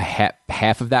 and about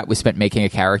half of that was spent making a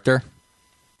character.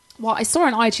 Well, I saw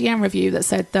an IGN review that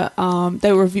said that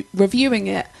they were reviewing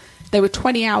it. They were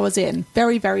 20 hours in,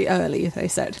 very, very early, they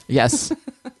said. Yes.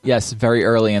 Yes, very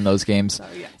early in those games. So,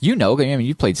 yeah.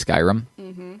 You played Skyrim.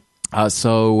 Mm-hmm.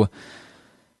 So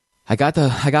I got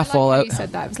Fallout. You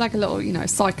said that. It was like a little,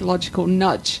 psychological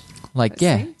nudge. Like, Let's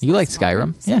yeah, see. you liked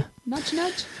Skyrim. See? Yeah. Nudge,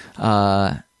 nudge.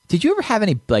 Did you ever have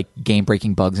any like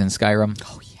game-breaking bugs in Skyrim?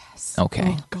 Oh, yes.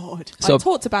 Okay. Oh, God. So- I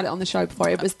talked about it on the show before.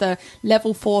 It was the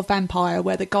level 4 vampire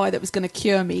where the guy that was going to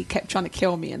cure me kept trying to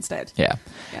kill me instead. Yeah.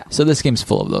 Yeah. So this game's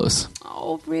full of those.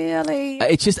 Oh, really?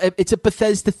 It's a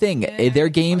Bethesda thing. Yeah, Their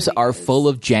games it really are is. full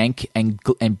of jank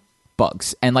and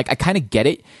bugs. And like I kind of get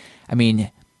it. I mean,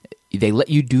 they let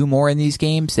you do more in these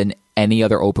games than any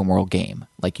other open world game.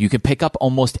 Like you can pick up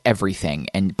almost everything,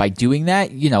 and by doing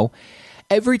that,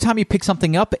 every time you pick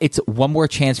something up, it's one more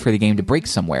chance for the game to break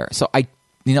somewhere. So I'm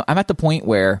at the point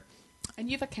where. And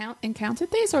you've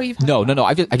encountered these, or you've heard No.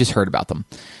 about I just heard about them.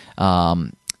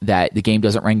 That the game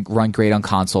doesn't run great on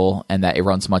console, and that it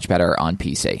runs much better on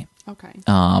PC. Okay.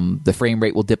 The frame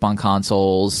rate will dip on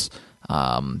consoles.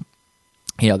 There's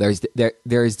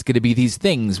going to be these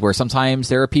things where sometimes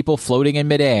there are people floating in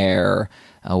midair,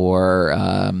 or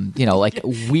like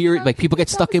weird, like people get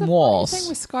stuck in walls. The thing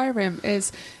with Skyrim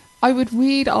is, I would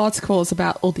read articles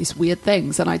about all these weird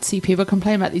things, and I'd see people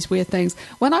complain about these weird things.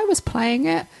 When I was playing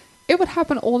it, it would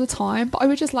happen all the time, but I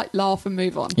would just like laugh and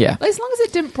move on. Yeah. As long as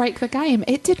it didn't break the game,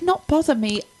 it did not bother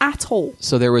me at all.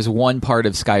 So there was one part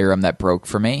of Skyrim that broke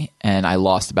for me, and I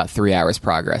lost about 3 hours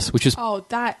progress, which is Oh,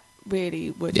 that really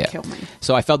would kill me.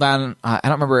 So I fell down. I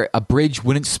don't remember. A bridge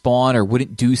wouldn't spawn or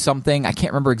wouldn't do something. I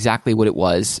can't remember exactly what it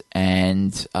was,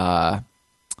 and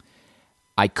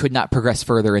I could not progress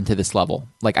further into this level.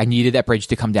 Like I needed that bridge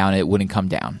to come down, and it wouldn't come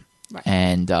down. Right.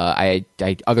 And I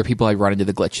other people had run into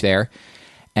the glitch there,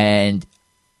 and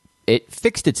it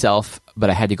fixed itself. But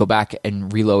I had to go back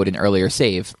and reload an earlier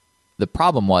save. The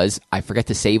problem was I forget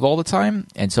to save all the time,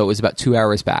 and so it was about 2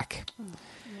 hours back.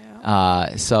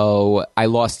 So I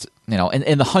lost, in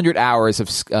the 100 hours of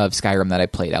Skyrim that I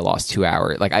played, I lost 2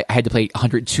 hours. Like I had to play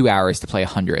 102 hours to play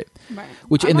 100. Right.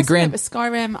 Which I in the must admit, grand with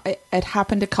Skyrim, it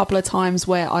happened a couple of times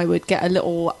where I would get a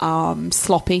little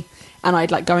sloppy, and I'd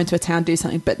like go into a town, do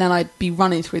something, but then I'd be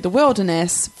running through the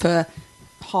wilderness for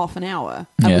half an hour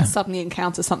and would suddenly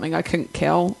encounter something I couldn't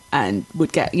kill, and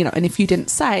would get, and if you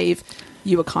didn't save,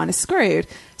 you were kind of screwed.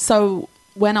 So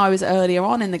when I was earlier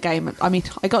on in the game, I mean,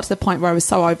 I got to the point where I was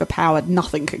so overpowered,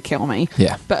 nothing could kill me.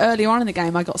 Yeah. But earlier on in the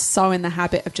game, I got so in the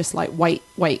habit of just like, wait,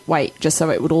 just so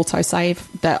it would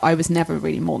auto-save, that I was never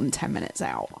really more than 10 minutes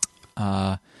out.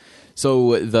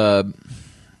 So the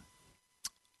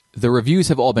reviews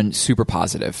have all been super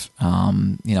positive.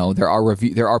 There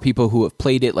are people who have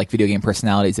played it, like video game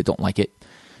personalities, that don't like it.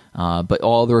 But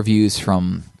all the reviews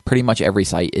from pretty much every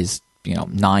site is,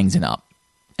 9s and up.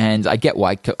 And I get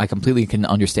why. I completely can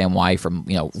understand why, from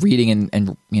reading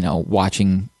and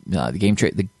watching the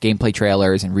gameplay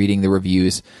trailers and reading the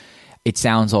reviews. It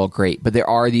sounds all great, but there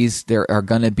are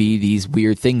going to be these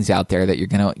weird things out there that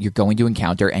you're going to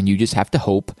encounter, and you just have to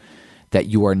hope that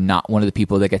you are not one of the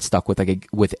people that gets stuck with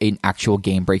with an actual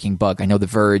game breaking bug. I know The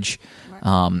Verge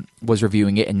was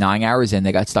reviewing it, and 9 hours in,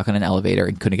 they got stuck in an elevator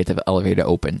and couldn't get the elevator to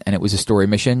open, and it was a story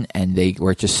mission, and they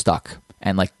were just stuck,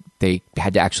 and like they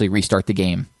had to actually restart the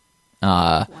game.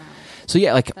 So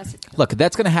yeah, like, look,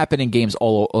 that's going to happen in games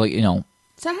all, you know.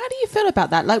 So how do you feel about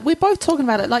that? Like, we're both talking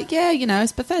about it like, yeah, you know,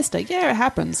 it's Bethesda. Yeah, it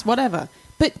happens, whatever.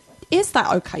 But is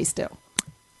that okay still?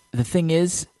 The thing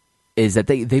is that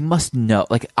they must know.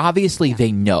 Like, obviously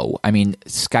they know. I mean,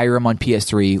 Skyrim on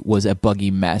PS3 was a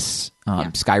buggy mess.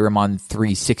 Skyrim on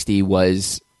 360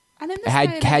 was... And in this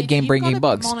had game-breaking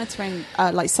bugs. Monitoring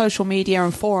like social media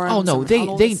and forums. Oh no, and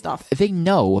all this stuff. They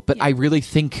know, but I really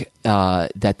think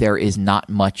that there is not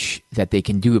much that they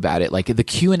can do about it. Like the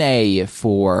Q&A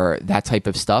for that type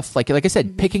of stuff. Like I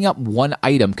said, picking up one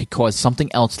item could cause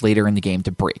something else later in the game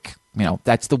to break. You know,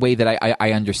 that's the way that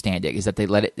I understand it, is that they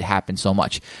let it happen so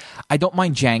much. I don't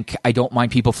mind jank. I don't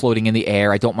mind people floating in the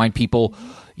air. I don't mind people,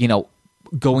 you know,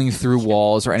 going through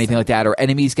walls or anything like that, or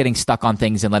enemies getting stuck on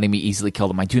things and letting me easily kill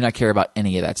them. I do not care about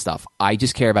any of that stuff. I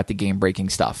just care about the game-breaking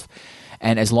stuff.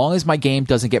 And as long as my game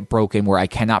doesn't get broken where I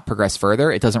cannot progress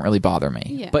further, it doesn't really bother me.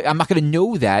 Yeah. But I'm not going to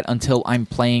know that until I'm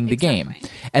playing the game.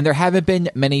 And there haven't been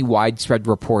many widespread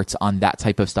reports on that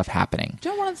type of stuff happening. Do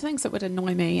you know one of the things that would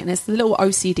annoy me, and it's the little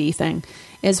OCD thing,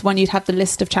 is when you'd have the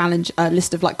list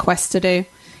of like quests to do,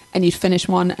 and you'd finish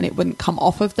one and it wouldn't come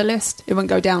off of the list. It wouldn't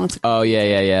go down. Oh,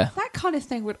 yeah. That kind of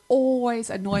thing would always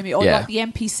annoy me. Or Yeah. like the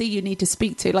NPC you need to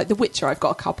speak to. Like The Witcher, I've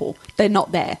got a couple. They're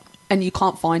not there. And you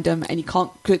can't find them. And you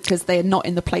can't, because they're not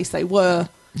in the place they were.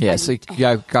 Yeah, and, so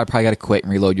you probably got to quit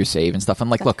and reload your save and stuff. I'm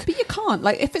like, look. But you can't.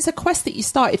 Like, if it's a quest that you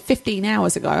started 15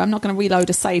 hours ago, I'm not going to reload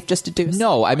a save just to do a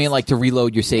No, I mean, like, to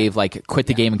reload your save, like, quit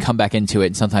the game and come back into it,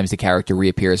 and sometimes the character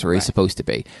reappears where he's supposed to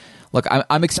be. Look,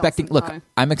 I'm expecting.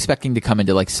 I'm expecting to come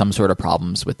into like some sort of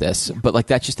problems with this, but like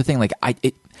that's just the thing. Like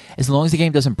as long as the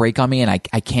game doesn't break on me and I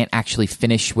can't actually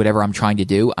finish whatever I'm trying to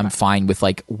do, I'm fine with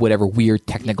like whatever weird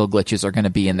technical glitches are going to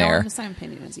be in there. I'm the same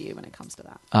opinion as you when it comes to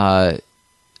that.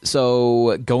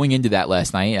 So going into that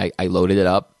last night, I loaded it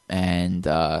up and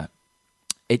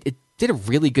it did a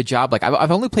really good job. Like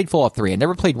I've only played Fallout 3. I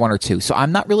never played 1 or 2, so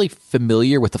I'm not really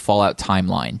familiar with the Fallout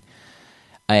timeline.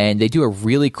 And they do a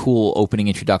really cool opening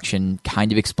introduction,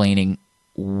 kind of explaining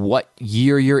what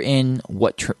year you're in,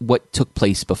 what took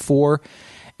place before.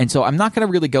 And so I'm not going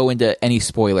to really go into any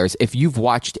spoilers. If you've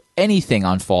watched anything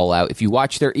on Fallout, if you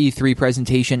watched their E3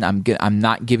 presentation, I'm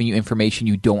not giving you information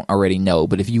you don't already know.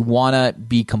 But if you want to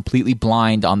be completely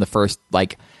blind on the first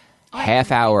like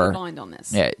half hour, blind on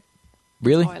this. Yeah,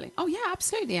 really? Entirely. Oh yeah,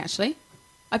 absolutely. Actually,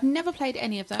 I've never played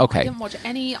any of them. Okay. I didn't watch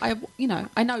any. I know.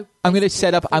 I'm going to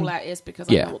set up. Fallout is because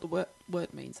I know what the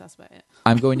word means. That's about it.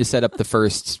 I'm going to set up the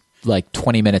first like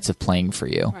 20 minutes of playing for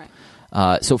you.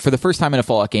 Right. So for the first time in a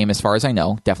Fallout game, as far as I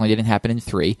know, definitely didn't happen in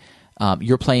 3.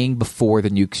 You're playing before the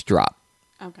nukes drop.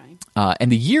 Okay. And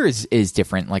the year is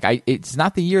different. Like it's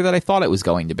not the year that I thought it was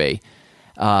going to be.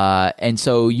 And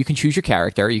so you can choose your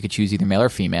character. You could choose either male or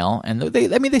female. And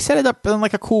they set it up in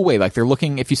like a cool way. Like they're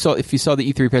looking. If you saw the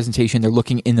E3 presentation, they're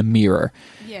looking in the mirror.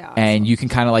 Yeah. And you can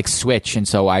kind of like switch. And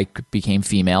so I became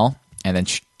female, and then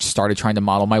started trying to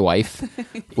model my wife,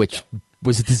 which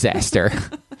was a disaster.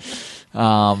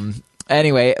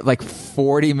 Anyway, like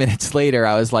 40 minutes later,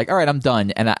 I was like, all right, I'm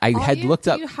done. And I had looked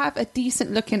up. Do you have a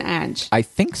decent looking Ange? I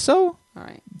think so. All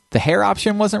right. The hair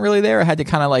option wasn't really there. I had to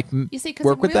kind of like you see,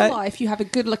 work with that. In real life, you have a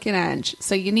good looking Ange.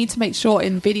 So you need to make sure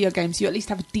in video games you at least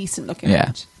have a decent looking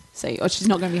Ange. So, or she's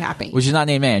not going to be happy. Which is not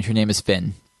named Ange. Her name is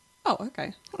Finn. Oh,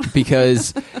 okay.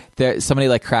 Because somebody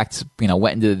like cracked,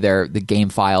 went into the game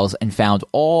files and found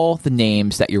all the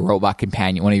names that your robot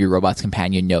companion, one of your robot's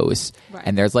companion knows. Right.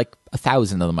 And there's like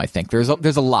 1,000 of them, I think. There's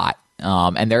a lot.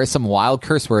 And there are some wild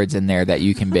curse words in there that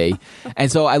you can be.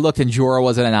 And so I looked, and Jorah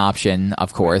wasn't an option,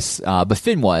 of course, but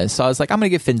Finn was. So I was like, I'm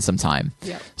going to give Finn some time.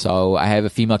 Yep. So I have a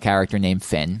female character named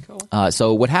Finn. Cool.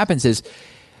 So what happens is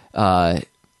the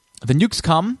nukes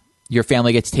come. Your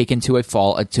family gets taken to a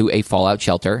fallout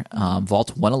shelter,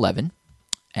 Vault 111,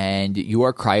 and you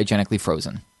are cryogenically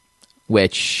frozen,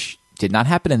 which did not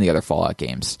happen in the other Fallout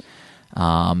games.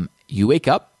 You wake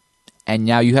up, and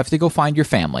now you have to go find your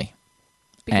family.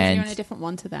 Because you're in a different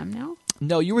one to them now?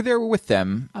 No, you were there with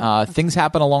them. Okay. Things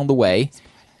happen along the way,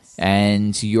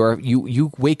 and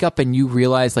you wake up and you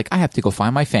realize, like, I have to go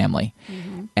find my family.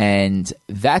 Mm-hmm. And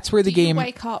that's where the game... you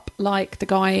wake up like the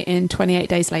guy in 28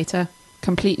 Days Later?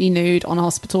 Completely nude on a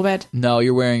hospital bed? No,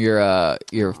 you're wearing your what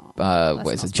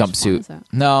is it, jumpsuit. Fun, is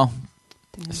it? No,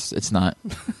 it's not.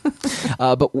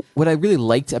 But what I really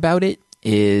liked about it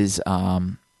is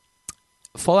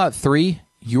Fallout 3,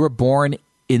 you were born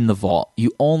in the vault.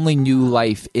 You only knew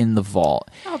life in the vault.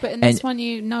 Oh, but in this one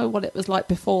you know what it was like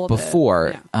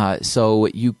before. So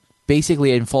you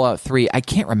basically in Fallout 3, I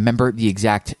can't remember the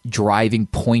exact driving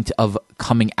point of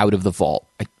coming out of the vault.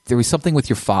 There was something with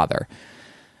your father.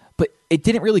 But it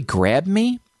didn't really grab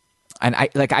me. And I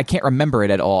can't remember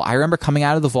it at all. I remember coming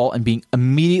out of the vault and being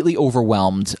immediately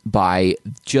overwhelmed by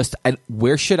just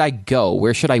where should I go?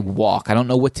 Where should I walk? I don't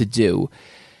know what to do.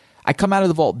 I come out of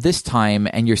the vault this time,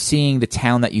 and you're seeing the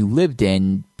town that you lived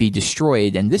in be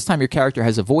destroyed. And this time, your character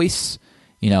has a voice.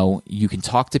 You know, you can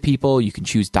talk to people. You can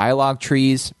choose dialogue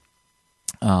trees.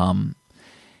 And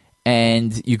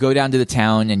you go down to the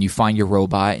town, and you find your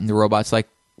robot. And the robot's like,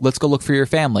 let's go look for your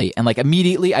family. And like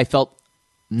immediately, I felt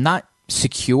not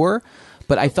secure,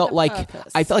 but I felt like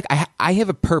I have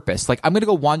a purpose. Like, I'm going to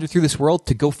go wander through this world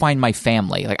to go find my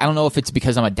family. Like, I don't know if it's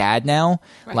because I'm a dad now.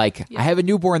 Right. Like, I have a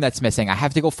newborn that's missing. I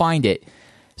have to go find it.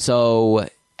 So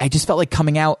I just felt like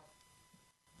coming out,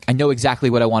 I know exactly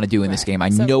what I want to do in this game. I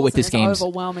know what this game's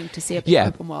overwhelming to see a big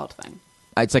open world thing.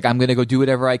 It's like I'm going to go do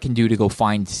whatever I can do to go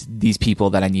find these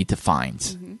people that I need to find.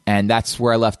 Mm-hmm. And that's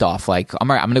where I left off. Like, I'm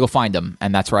going to go find them.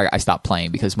 And that's where I stopped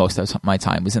playing because most of my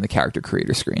time was in the character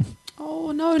creator screen.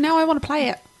 Oh, no. Now I want to play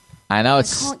it. I know I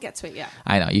can't get to it yet.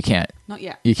 I know. You can't. Not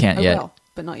yet. You can't yet. I will,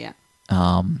 but not yet.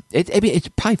 It's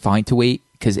probably fine to wait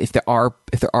because if there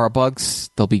are bugs,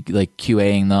 they'll be like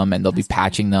QAing them and they'll be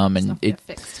patching them. And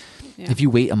fixed. Yeah. If you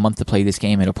wait a month to play this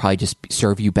game, it'll probably just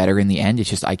serve you better in the end. It's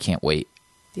just I can't wait.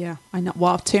 Yeah, I know.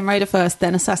 Well, Tomb Raider first,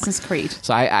 then Assassin's Creed.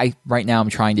 So I right now I'm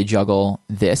trying to juggle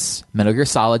this, Metal Gear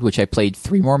Solid, which I played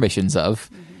 3 more missions of,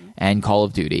 and Call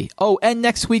of Duty. Oh, and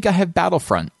next week I have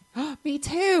Battlefront. Me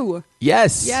too.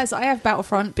 Yes. Yes, I have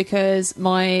Battlefront because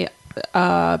my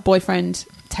boyfriend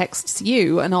texts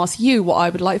you and asks you what I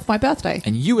would like for my birthday.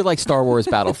 And you would like Star Wars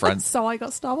Battlefront. So I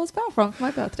got Star Wars Battlefront for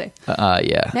my birthday.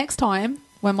 Yeah. Next time,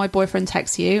 when my boyfriend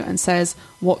texts you and says,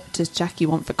 what does Jackie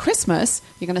want for Christmas?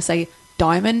 You're going to say,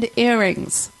 diamond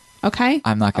earrings. Okay?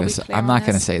 I'm not going to say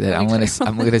that. I'm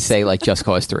going to say like Just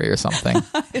Cause 3 or something.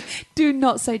 Do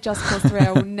not say Just Cause 3.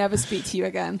 I will never speak to you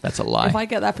again. That's a lie. If I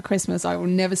get that for Christmas, I will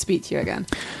never speak to you again.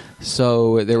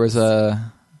 So there was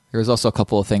also a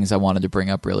couple of things I wanted to bring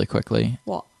up really quickly.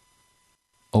 What?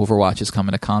 Overwatch is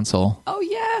coming to console. Oh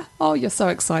yeah. Oh, you're so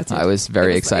excited. I was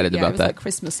very excited about that. It was like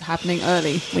Christmas happening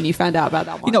early when you found out about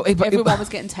that one. Everyone was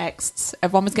getting texts.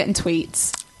 Everyone was getting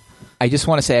tweets. I just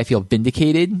want to say I feel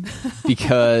vindicated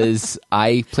because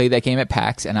I played that game at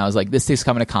PAX and I was like, this thing's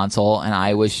coming to console, and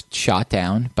I was shot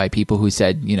down by people who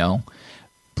said,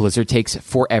 Blizzard takes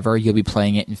forever. You'll be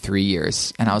playing it in 3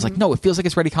 years. And I was like, no, it feels like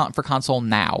it's ready for console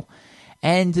now.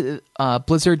 And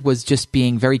Blizzard was just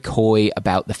being very coy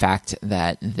about the fact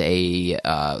that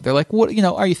they're like, what,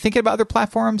 are you thinking about other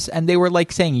platforms? And they were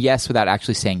like saying yes without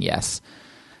actually saying yes.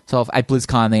 So at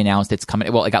BlizzCon, they announced it's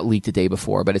coming. Well, it got leaked the day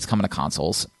before, but it's coming to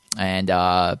consoles. And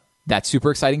that's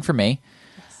super exciting for me.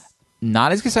 Yes.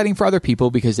 Not as exciting for other people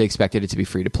because they expected it to be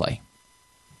free to play.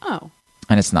 Oh.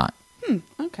 And it's not.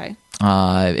 Okay.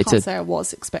 Can't say I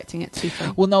was expecting it to be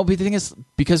free. Well, no, but the thing is,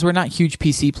 because we're not huge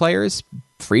PC players,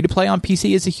 free to play on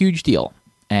PC is a huge deal.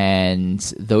 And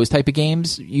those type of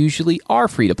games usually are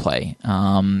free to play.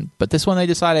 But this one, they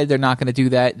decided they're not going to do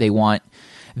that. They want...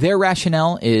 Their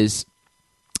rationale is,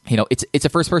 it's a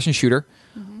first-person shooter.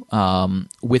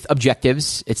 With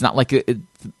objectives. It's not like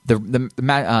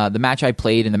the match I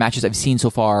played and the matches I've seen so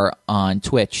far on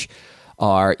Twitch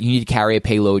are you need to carry a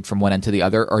payload from one end to the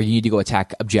other, or you need to go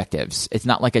attack objectives. It's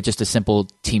not like just a simple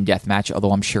team deathmatch,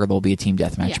 although I'm sure there'll be a team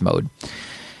deathmatch mode.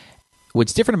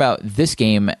 What's different about this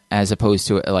game as opposed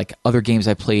to like other games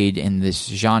I played in this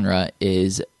genre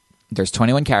is there's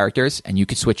 21 characters and you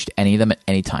can switch to any of them at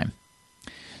any time.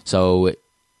 So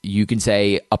you can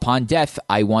say, upon death,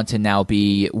 I want to now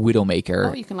be Widowmaker.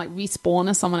 Oh, you can respawn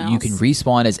as someone else. You can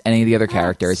respawn as any of the other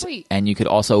characters. Sweet. And you could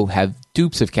also have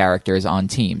dupes of characters on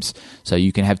teams. So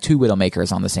you can have 2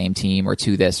 Widowmakers on the same team, or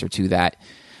 2 this or 2 that.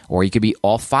 Or you could be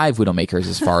all 5 Widowmakers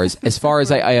as far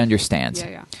as I understand.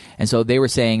 Yeah. And so they were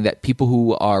saying that people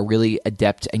who are really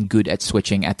adept and good at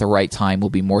switching at the right time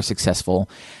will be more successful.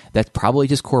 That's probably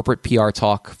just corporate PR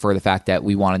talk for the fact that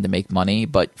we wanted to make money.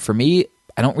 But for me,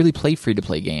 I don't really play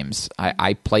free-to-play games.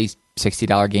 I play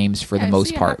 $60 games for the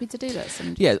most part. Happy to do this.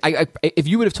 Yeah, if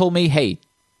you would have told me, hey,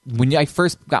 when I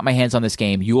first got my hands on this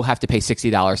game, you will have to pay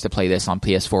 $60 to play this on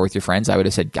PS4 with your friends, I would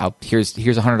have said, here's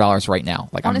 $100 right now.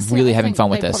 Like, honestly, I'm really having fun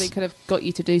with this. They probably could have got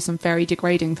you to do some very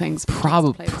degrading things.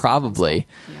 Probably.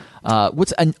 Yeah.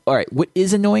 What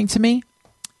is annoying to me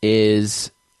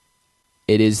is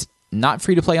it is not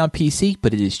free to play on PC,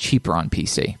 but it is cheaper on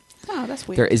PC. Oh, that's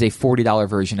weird. There is a $40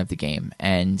 version of the game,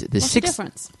 and What's the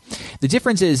difference? The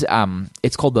difference is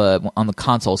it's called on the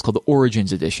console. It's called the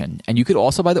Origins Edition, and you could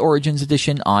also buy the Origins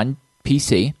Edition on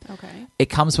PC. Okay. It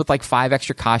comes with 5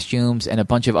 extra costumes and a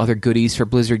bunch of other goodies for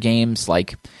Blizzard games,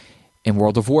 like in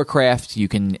World of Warcraft. You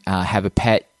can have a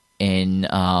pet in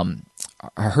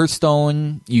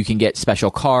Hearthstone, you can get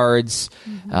special cards,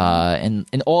 and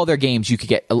in all their games, you could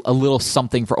get a little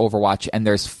something for Overwatch, and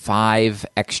there's 5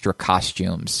 extra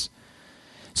costumes.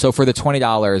 So for the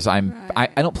 $20,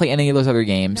 I don't play any of those other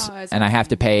games, and I have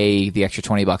to pay the extra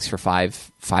 $20 for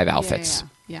five outfits.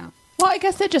 Yeah. Well, I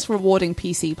guess they're just rewarding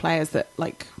PC players that,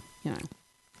 like, you know.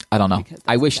 I don't know.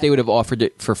 I wish they would have offered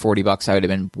it for $40. I would have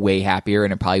been way happier,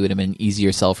 and it probably would have been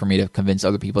easier sell for me to convince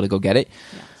other people to go get it.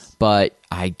 Yes. But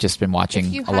I just been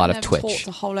watching a lot of Twitch. If you hadn't talked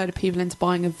a whole load of people into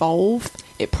buying Evolve,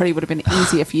 it probably would have been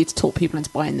easier for you to talk people into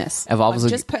buying this. Evolve was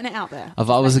just putting it out there.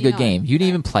 Evolve was a good game. You didn't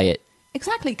even play it.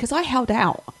 Exactly, because I held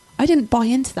out. I didn't buy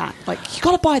into that. Like, you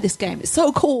got to buy this game. It's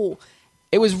so cool.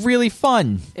 It was really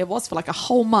fun. It was for like a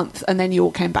whole month, and then you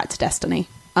all came back to Destiny.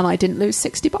 And I didn't lose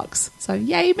 $60. So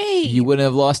yay me! You wouldn't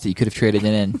have lost it. You could have traded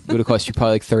it in. It would have cost you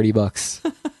probably like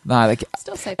 $30. Nah, like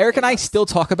Eric and I still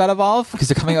talk about Evolve because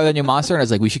they're coming out with a new monster, and I was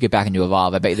like, we should get back into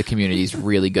Evolve. I bet the community's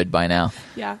really good by now.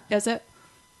 Yeah, is it?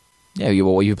 Yeah,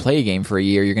 you play a game for a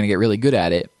year, you're going to get really good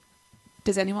at it.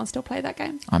 Does anyone still play that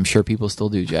game? I'm sure people still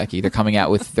do, Jackie. They're coming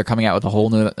out with a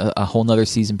whole nother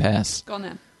season pass. Go on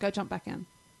then. Go jump back in.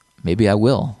 Maybe I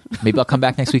will. Maybe I'll come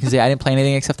back next week and say I didn't play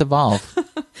anything except Evolve.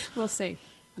 We'll see.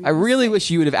 I really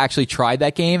wish you would have actually tried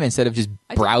that game instead of just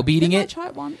browbeating it. I tried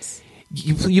it once.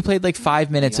 You played like 5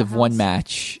 minutes of one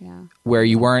match where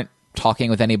you weren't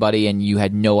talking with anybody and you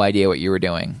had no idea what you were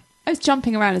doing. I was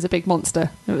jumping around as a big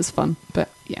monster. It was fun, but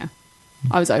yeah,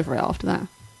 I was over it after that.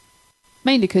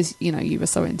 Mainly because, you were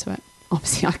so into it.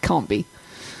 Obviously, I can't be.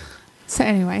 So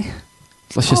anyway.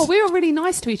 We were really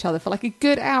nice to each other for like a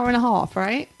good hour and a half,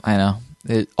 right? I know.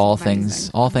 All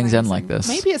things end like this.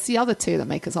 Maybe it's the other two that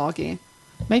make us argue.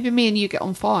 Maybe me and you get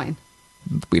on fine.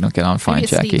 We don't get on fine, Maybe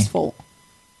it's Jackie. Steve's fault.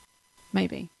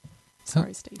 Maybe.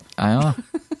 Sorry, Steve. I don't know.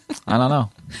 I don't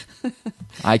know.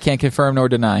 I can't confirm nor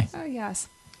deny. Oh, yes.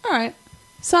 All right.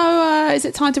 So is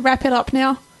it time to wrap it up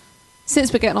now?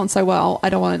 Since we're getting on so well, I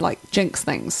don't want to jinx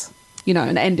things, and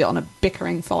end it on a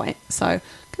bickering fight. So I'm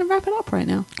going to wrap it up right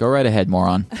now. Go right ahead,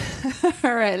 moron.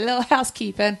 All right. A little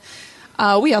housekeeping.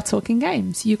 We are Talking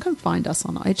Games. You can find us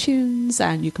on iTunes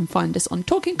and you can find us on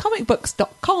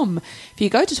talkingcomicbooks.com. If you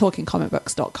go to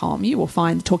talkingcomicbooks.com, you will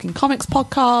find the Talking Comics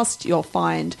podcast. You'll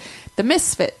find The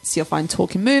Misfits. You'll find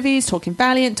Talking Movies, Talking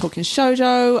Valiant, Talking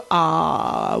Shoujo.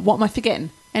 What am I forgetting?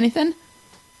 Anything?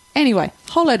 Anyway,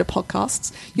 whole load of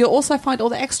podcasts. You'll also find all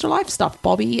the Extra Life stuff.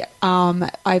 Bobby,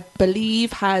 I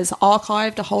believe, has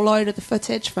archived a whole load of the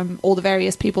footage from all the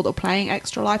various people that are playing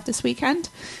Extra Life this weekend.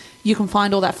 You can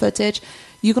find all that footage.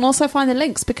 You can also find the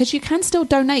links because you can still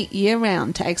donate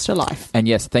year-round to Extra Life. And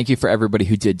yes, thank you for everybody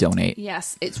who did donate.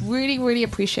 Yes, it's really, really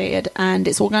appreciated. And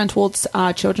it's all going towards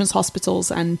children's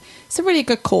hospitals. And it's a really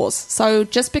good cause. So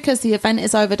just because the event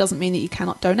is over doesn't mean that you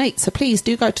cannot donate. So please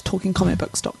do go to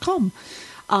talkingcomicbooks.com.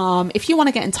 If you want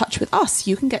to get in touch with us,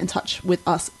 you can get in touch with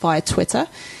us via Twitter.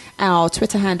 Our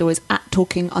Twitter handle is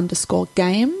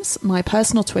 @talking_games. My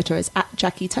personal Twitter is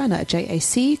 @Jackie Turner,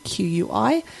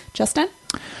 JACQUI. Justin?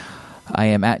 I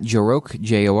am @Joroak,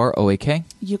 JOROAK.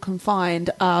 You can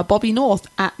find Bobby North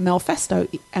 @Melfesto,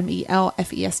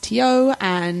 MELFESTO,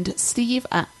 and Steve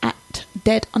at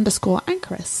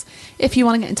 @dead_anchoress. If you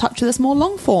want to get in touch with us more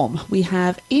long form, we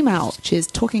have email, which is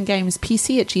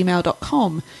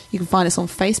talkinggamespc@gmail.com. You can find us on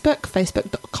Facebook,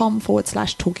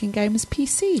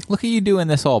 facebook.com/talkinggamespc. Look at you doing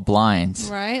this all blind.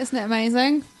 Right, isn't it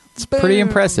amazing? It's pretty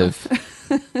impressive.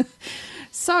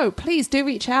 So please do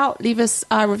reach out. Leave us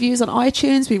reviews on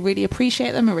iTunes. We really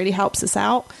appreciate them. It really helps us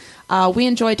out. We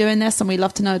enjoy doing this, and we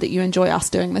love to know that you enjoy us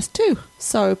doing this too.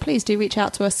 So please do reach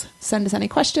out to us. Send us any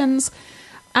questions.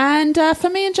 And for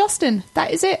me and Justin,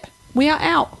 that is it. We are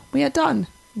out. We are done.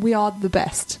 We are the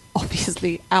best.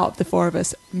 Obviously, out of the four of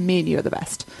us, me and you are the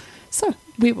best. So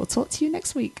we will talk to you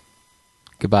next week.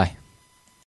 Goodbye.